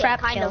actually see it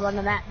trap kind of kill. on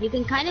the map. You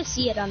can kind of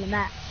see it on the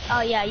map.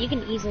 Oh yeah, you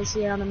can easily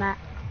see it on the map.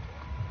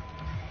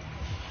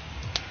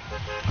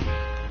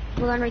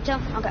 We're going retail?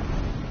 Okay.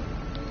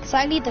 So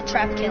I need the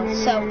trap kill.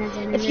 So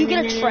if you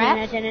get a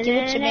trap, give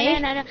it to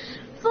me.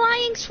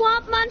 Flying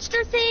swamp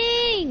monster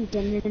thing!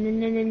 Flying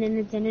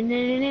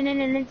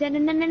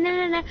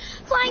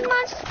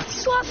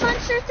swamp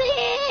monster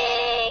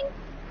thing!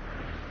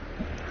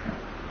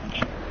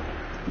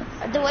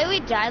 The way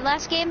we died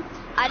last game,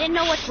 I didn't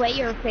know which way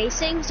you were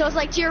facing, so I was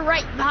like, to your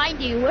right,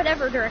 behind you,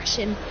 whatever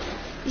direction.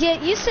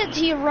 Yeah, you said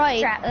to your right.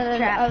 Trap,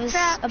 trap, I was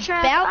trap, about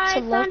trap, to I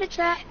look, found a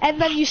trap.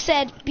 and then you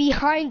said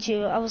behind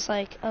you. I was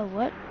like, oh,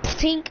 what?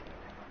 Tink.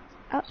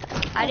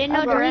 I didn't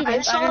know Bro, directions.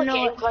 I'm still I didn't know.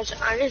 looking because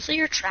honestly,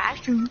 you're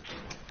trash.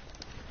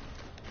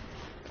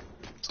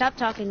 Stop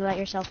talking about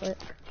yourself. Luke.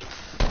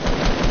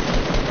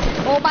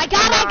 Oh my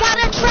god, I got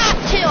a trap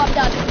too! I'm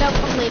done. Nope,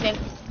 I'm leaving.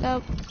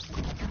 Nope.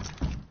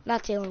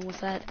 Not dealing with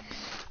that.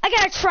 I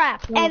got a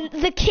trap, and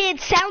the kid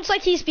sounds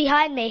like he's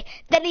behind me.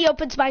 Then he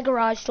opens my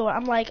garage door.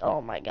 I'm like,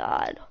 oh my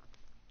god.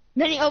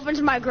 Then he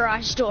opens my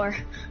garage door.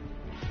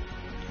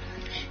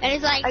 And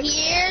he's like,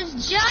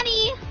 here's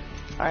Johnny!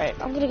 Alright,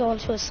 I'm gonna go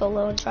into a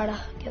solo and try to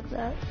get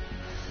that.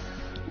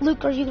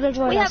 Luke, are you gonna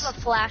join We us? have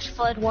a flash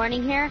flood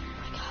warning here.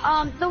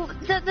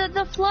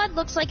 The flood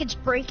looks like it's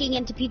breaking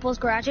into people's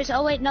garages.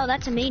 Oh wait, no,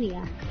 that's a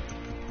maniac.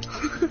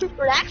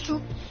 Relax.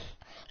 Luke.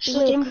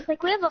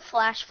 Like, we have a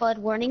flash flood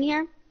warning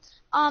here.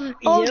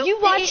 Oh, you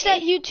watch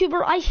that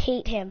YouTuber? I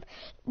hate him.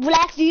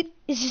 Relax, dude.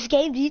 It's just a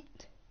game, dude.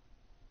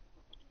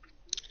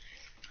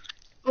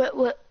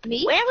 What,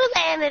 Me? where we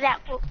landing at?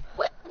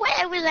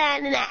 Where we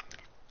landing at?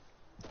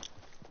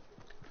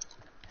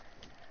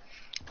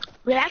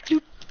 Relax,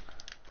 dude.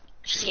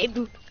 Shit,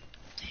 dude.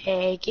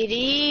 Take it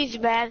easy,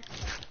 man.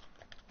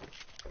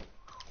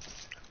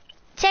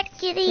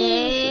 Take it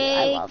easy.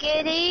 I love Take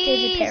it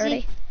David Parody.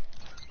 easy.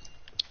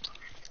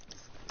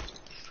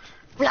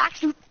 Relax,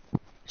 dude.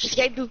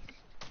 Shit, dude.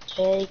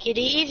 Take it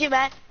easy,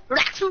 man.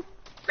 Relax, dude.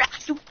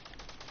 Relax, dude.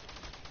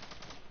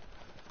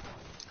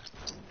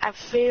 I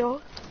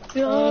feel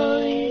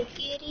good. Take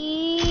it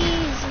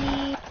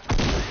easy.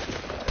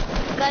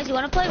 Guys, you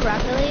want to play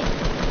Rocket League?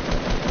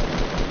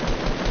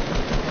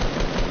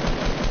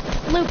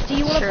 Luke, do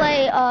you want to Sure.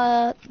 play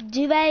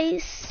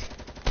Duvets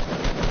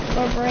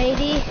or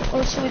Brady,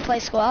 or should we play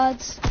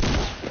squads?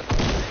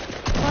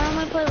 Why don't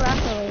we play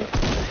Rocket League?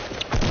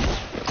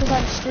 Because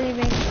I'm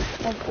streaming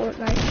on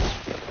Fortnite.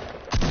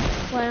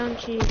 Why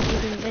don't you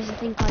even there's a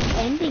thing called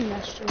ending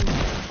the stream?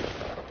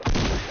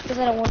 Because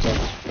I don't want to.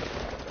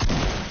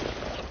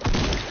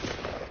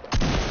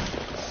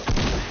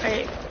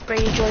 Alright,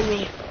 Brady, join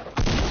me.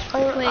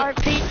 Wait.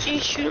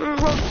 RPG shooting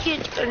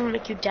rockets gonna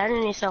make you down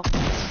on yourself.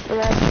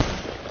 Alright.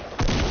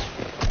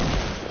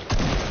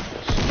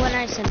 When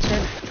I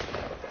censor.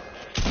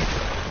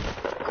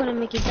 Couldn't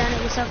make you down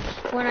at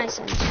yourself when I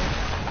censor.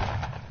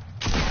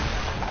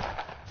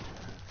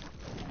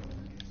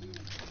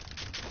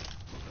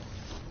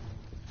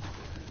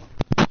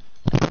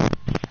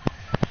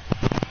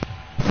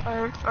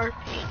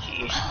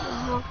 RPG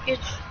shooting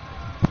rockets.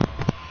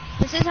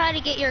 This is how to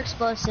get your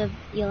explosive,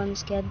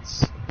 Elam's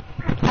kids.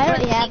 I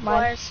already have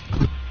mine.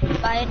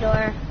 By a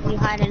door, you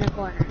hide in a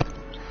corner.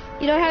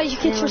 You know how you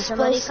get And when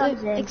somebody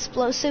comes in-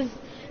 explosive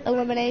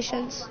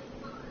eliminations?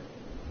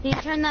 Can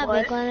you turn that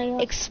What? big one on?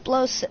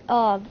 Explosive,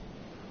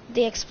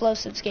 the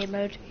explosives game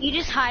mode. You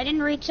just hide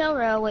in retail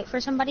row, wait for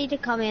somebody to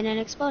come in and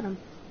explode them.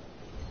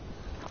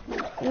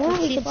 Or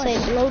we could say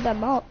blow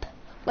them up,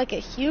 like a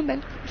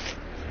human.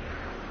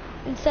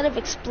 Instead of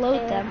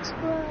explode them.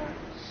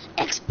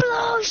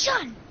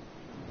 Explosion!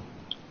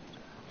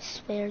 I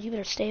swear, you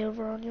better stay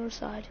over on your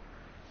side.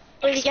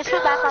 Brady, guess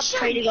what map I'm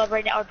trading on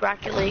right now in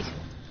Rocket League?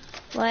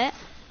 What?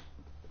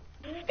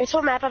 Guess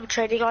what map I'm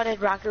trading on in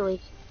Rocket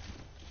League?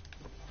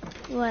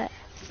 What?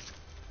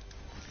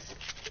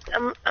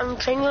 I'm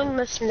trading on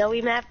the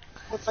snowy map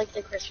with like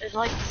the Christmas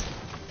lights.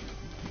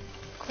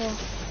 Cool.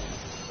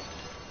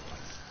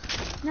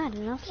 Not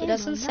enough. He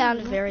doesn't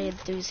sound very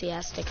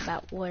enthusiastic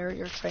about where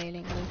you're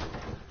training.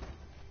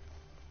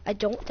 I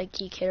don't think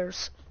he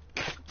cares.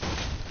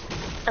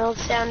 I don't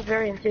sound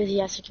very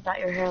enthusiastic about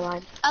your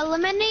hairline.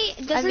 Eliminate.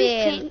 Doesn't I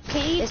mean,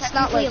 can you it's not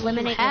technically like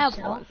eliminate you have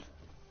yourself? one.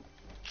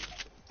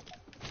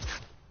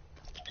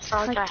 It's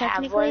not like Like I have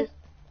technically? one.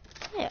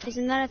 Yeah.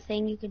 Isn't that a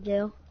thing you could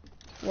do?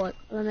 What?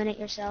 Eliminate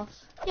yourself.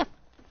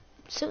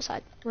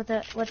 suicide.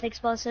 With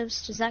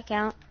explosives, does that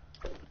count?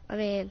 I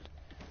mean,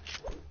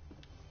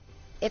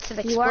 it's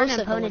an You are an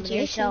explosive opponent to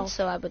elimination, yourself.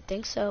 so I would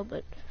think so,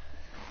 but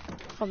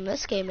from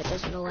this game it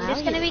doesn't allow I'm just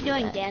you gonna to be do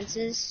doing that.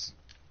 dances.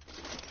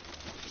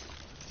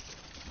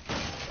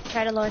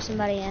 Try to lure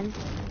somebody in.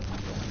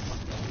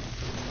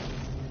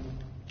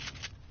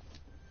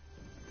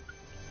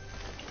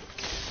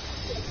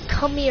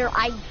 Come here,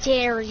 I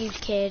dare you,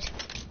 kid.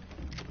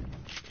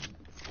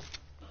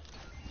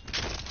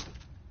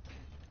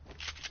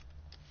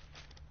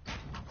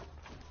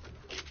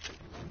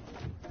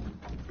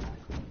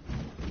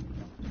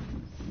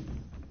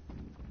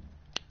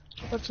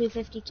 Or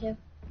 252.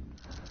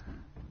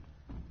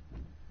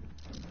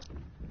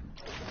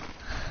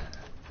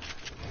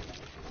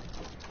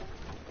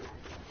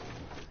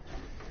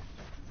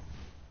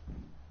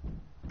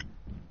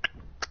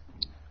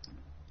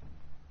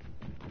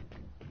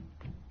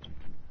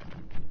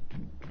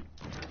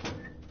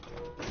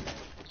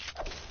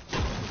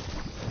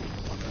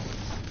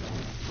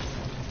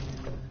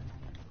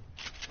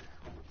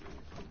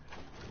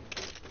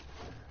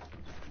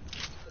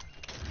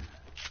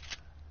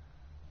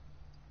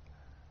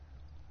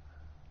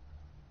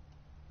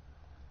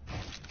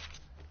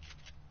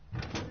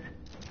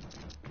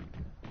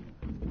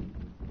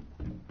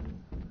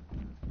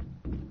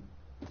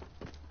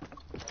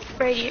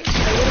 Right here. Are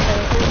you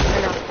gonna play with me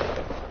or not?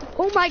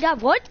 Oh my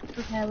god, what?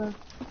 Okay, I will.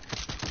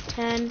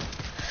 10, 9.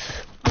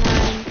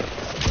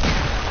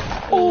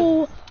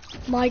 Oh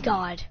my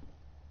god.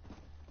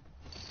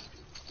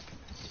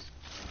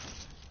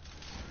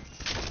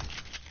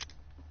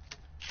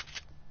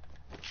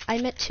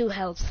 I'm at 2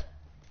 health.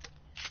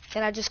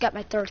 And I just got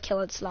my 3rd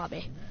kill in this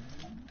lobby.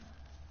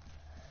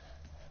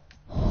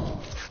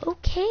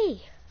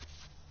 Okay.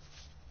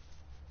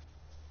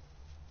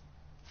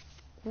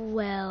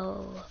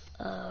 Well,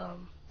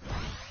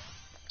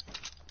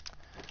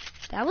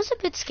 that was a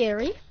bit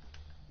scary.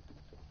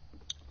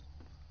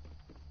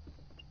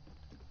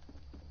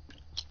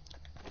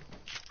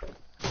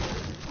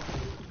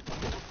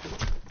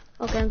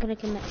 Okay, I'm gonna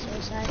commit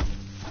suicide.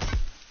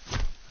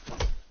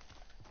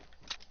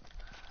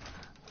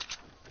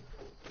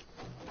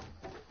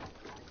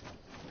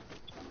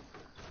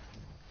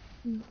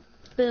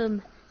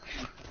 Boom.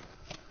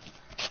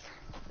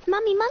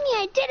 Mommy,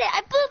 I did it!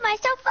 I blew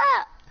myself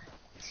up!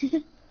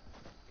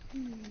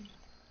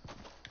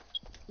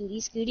 Scooty,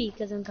 scooty,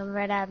 because I'm coming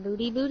right out.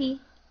 Booty, booty.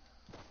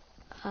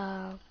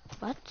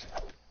 What?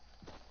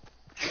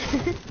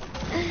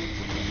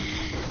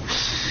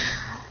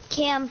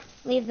 Cam,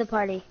 leave the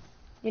party.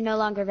 You're no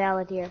longer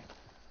valid here.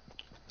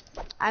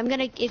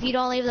 If you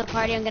don't leave the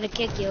party, I'm gonna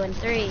kick you in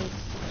 3,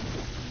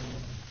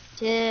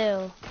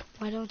 2,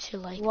 Why don't you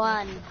like me?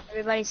 1.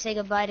 Everybody say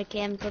goodbye to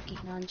Cam Cookie.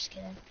 No, I'm just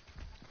kidding.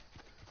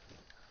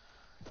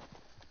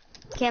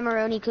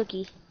 Camaroni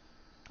cookie.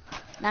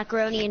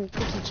 Macaroni and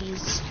cookie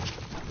cheese.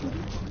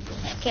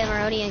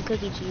 Camaroni and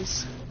cookie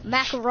cheese.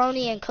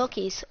 Macaroni and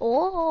cookies.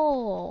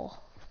 Oh.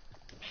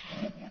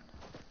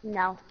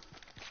 No.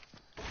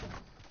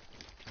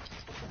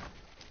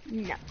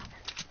 No.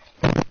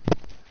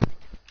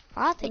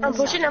 I think I'm it's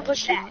pushing, not I'm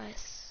pushing.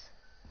 nice.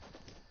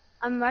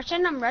 I'm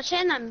rushing,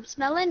 I'm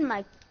smelling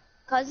my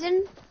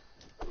cousin.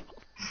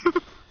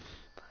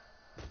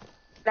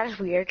 That is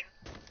weird.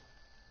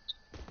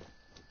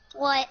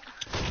 What?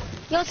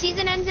 Yo,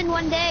 season ends in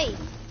 1 day.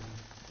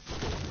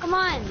 Come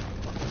on.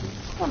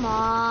 Come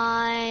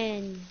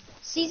on.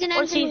 Season What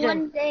ends in season?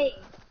 1 day.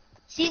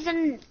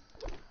 Season,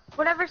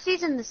 whatever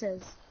season this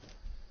is.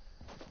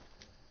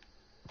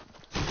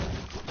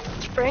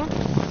 Spring?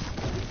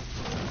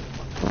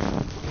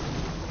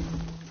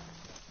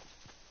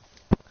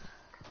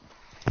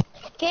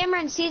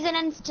 Cameron, season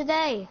ends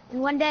today, in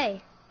 1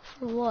 day.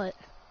 For what?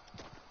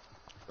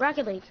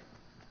 Rocket League.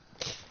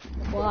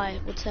 Why?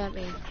 What's that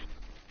mean?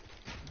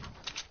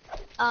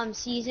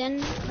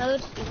 Season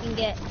mode, you can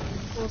get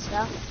cool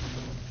stuff.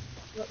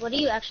 What do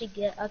you actually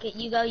get? Okay,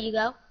 you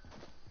go.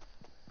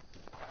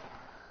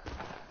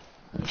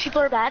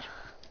 People are bad.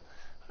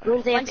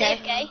 Ruins One's AFK.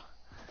 AFK.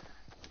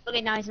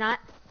 Okay, no, he's not.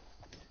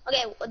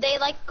 Okay, they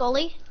like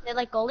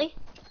goalie.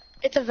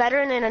 It's a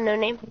veteran and a no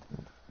name.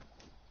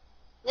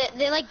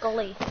 They like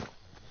goalie.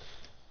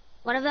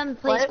 One of them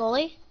plays What?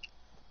 goalie.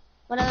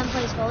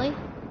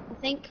 I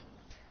think.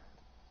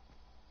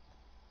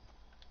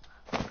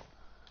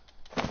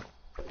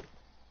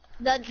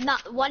 Not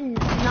Arkman.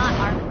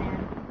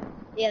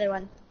 The other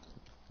one.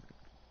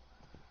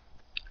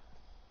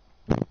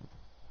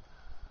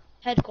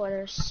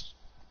 Headquarters.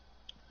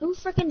 Who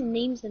frickin'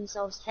 names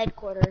themselves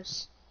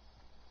headquarters?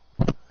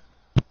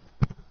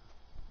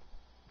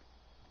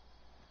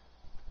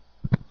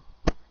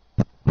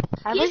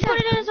 He just put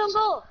it in his own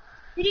goal.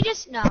 Did he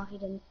just? No, he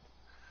didn't.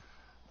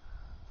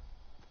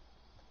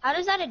 How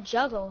does that a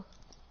juggle?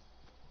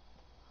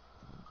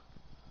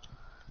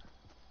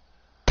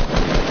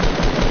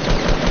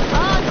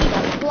 Oh,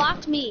 he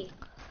blocked me.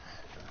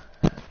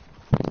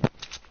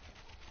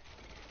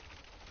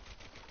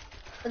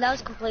 But that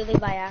was completely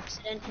by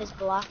accident. His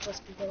block was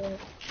completely.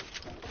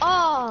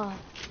 Oh!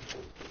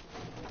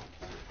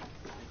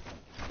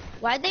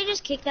 Why'd they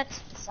just kick that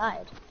to the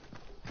side?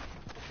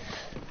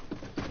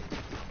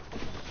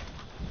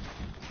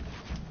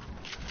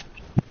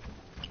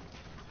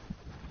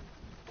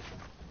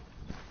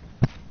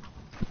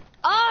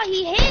 Oh,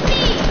 he hit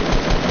me!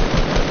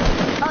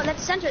 Oh,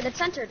 that's centered, that's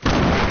centered.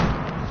 Oh,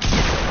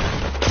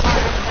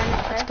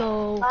 Let's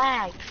go.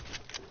 Flag.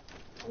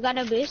 We got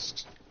no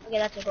boost. Okay,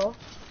 that's a goal.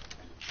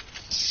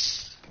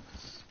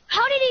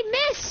 How did he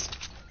miss?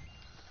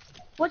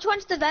 Which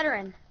one's the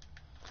veteran?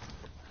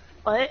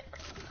 What?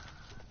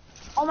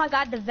 Oh my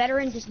god, the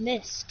veteran just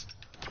missed.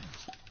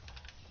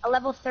 A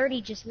level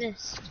 30 just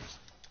missed.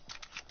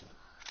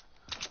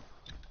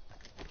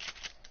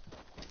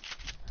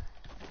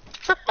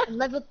 And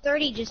level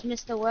 30 just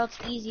missed the world's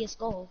easiest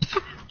goal.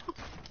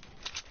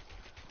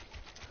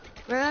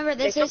 Remember,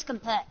 this is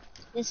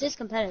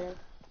competitive.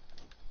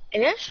 It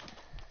is?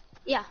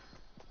 Yeah.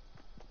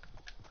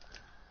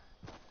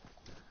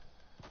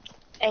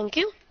 Thank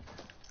you.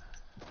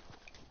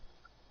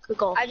 Good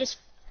goal. I just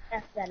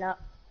effed that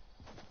up.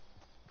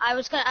 I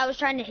was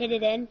trying to hit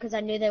it in because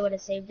I knew they would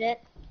have saved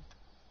it.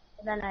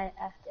 And then I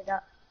effed it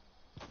up.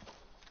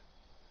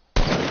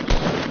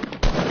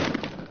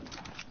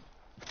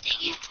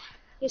 Dang it.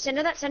 You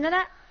center that, center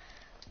that.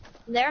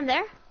 I'm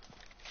there.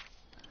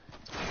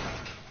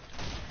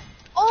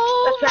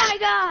 Oh That's my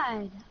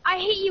god! I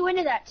hit you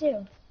into that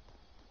too.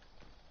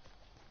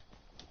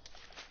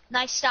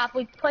 Nice stop,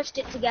 we pushed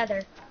it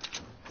together.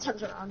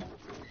 Sounds wrong.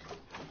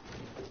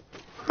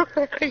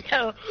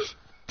 No.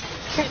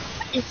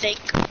 You think?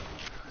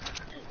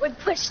 We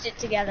pushed it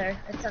together.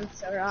 That sounds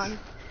so wrong.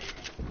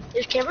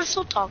 Is camera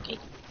still talking?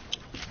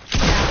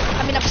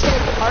 I mean, I'm still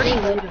at the party,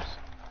 but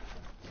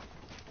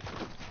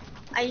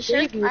Are you sure?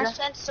 Really good. Last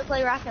chance to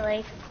play Rocket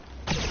League.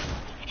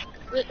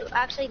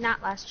 Actually,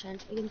 not last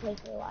chance. We can play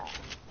for a while.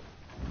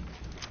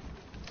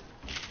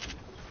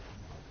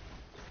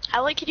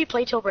 How late can you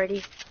play till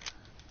Brady?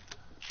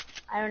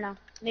 I don't know.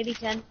 Maybe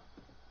 10.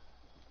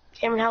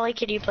 Cameron, how late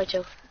can you play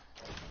till?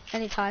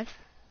 anytime.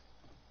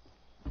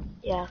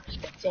 Yeah,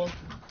 same.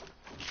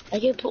 I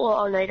can pull an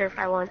all-nighter if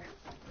I want.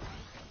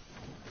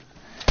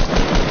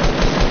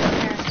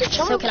 Did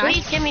someone can I?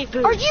 please give me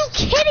boost? Are you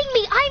kidding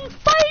me? I'm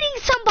fighting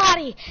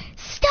somebody!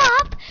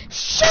 Stop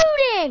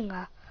shooting!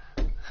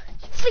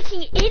 You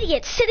freaking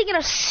idiot sitting in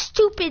a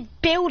stupid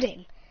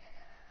building.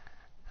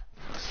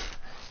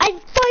 I'm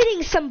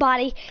fighting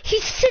somebody.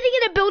 He's sitting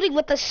in a building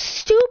with a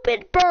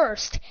stupid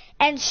burst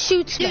and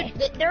shoots me.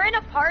 Dude, they're in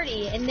a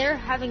party and they're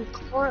having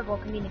horrible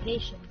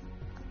communication.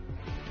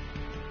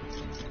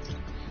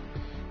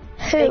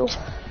 Who?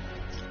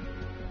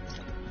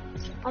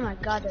 Oh my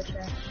god, they're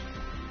trash.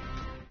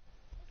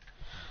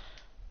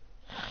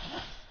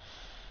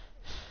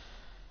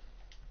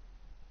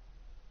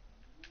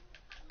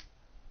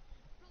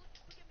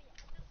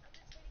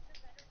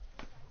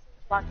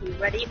 Lucky,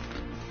 ready?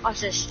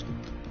 Assist.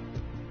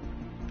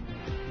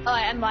 Oh,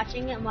 I'm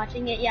watching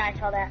it. Yeah, I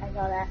saw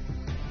that.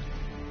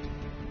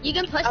 You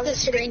can push the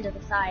screen to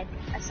the side.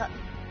 I saw.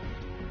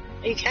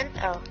 You can?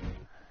 Oh.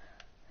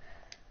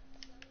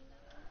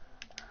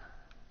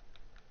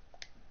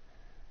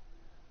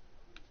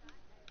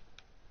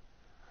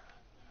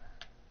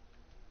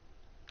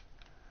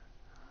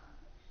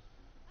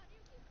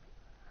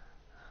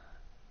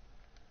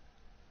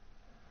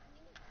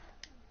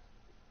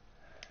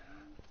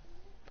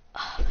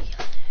 Oh my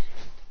god.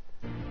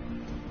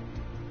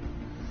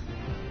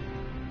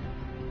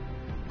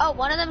 Oh,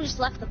 one of them just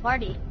left the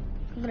party.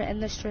 I'm gonna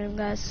end the stream,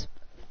 guys.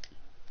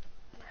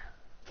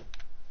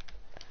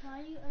 Why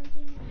are you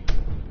ending?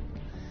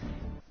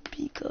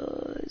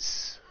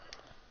 Because...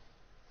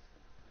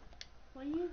 Why are you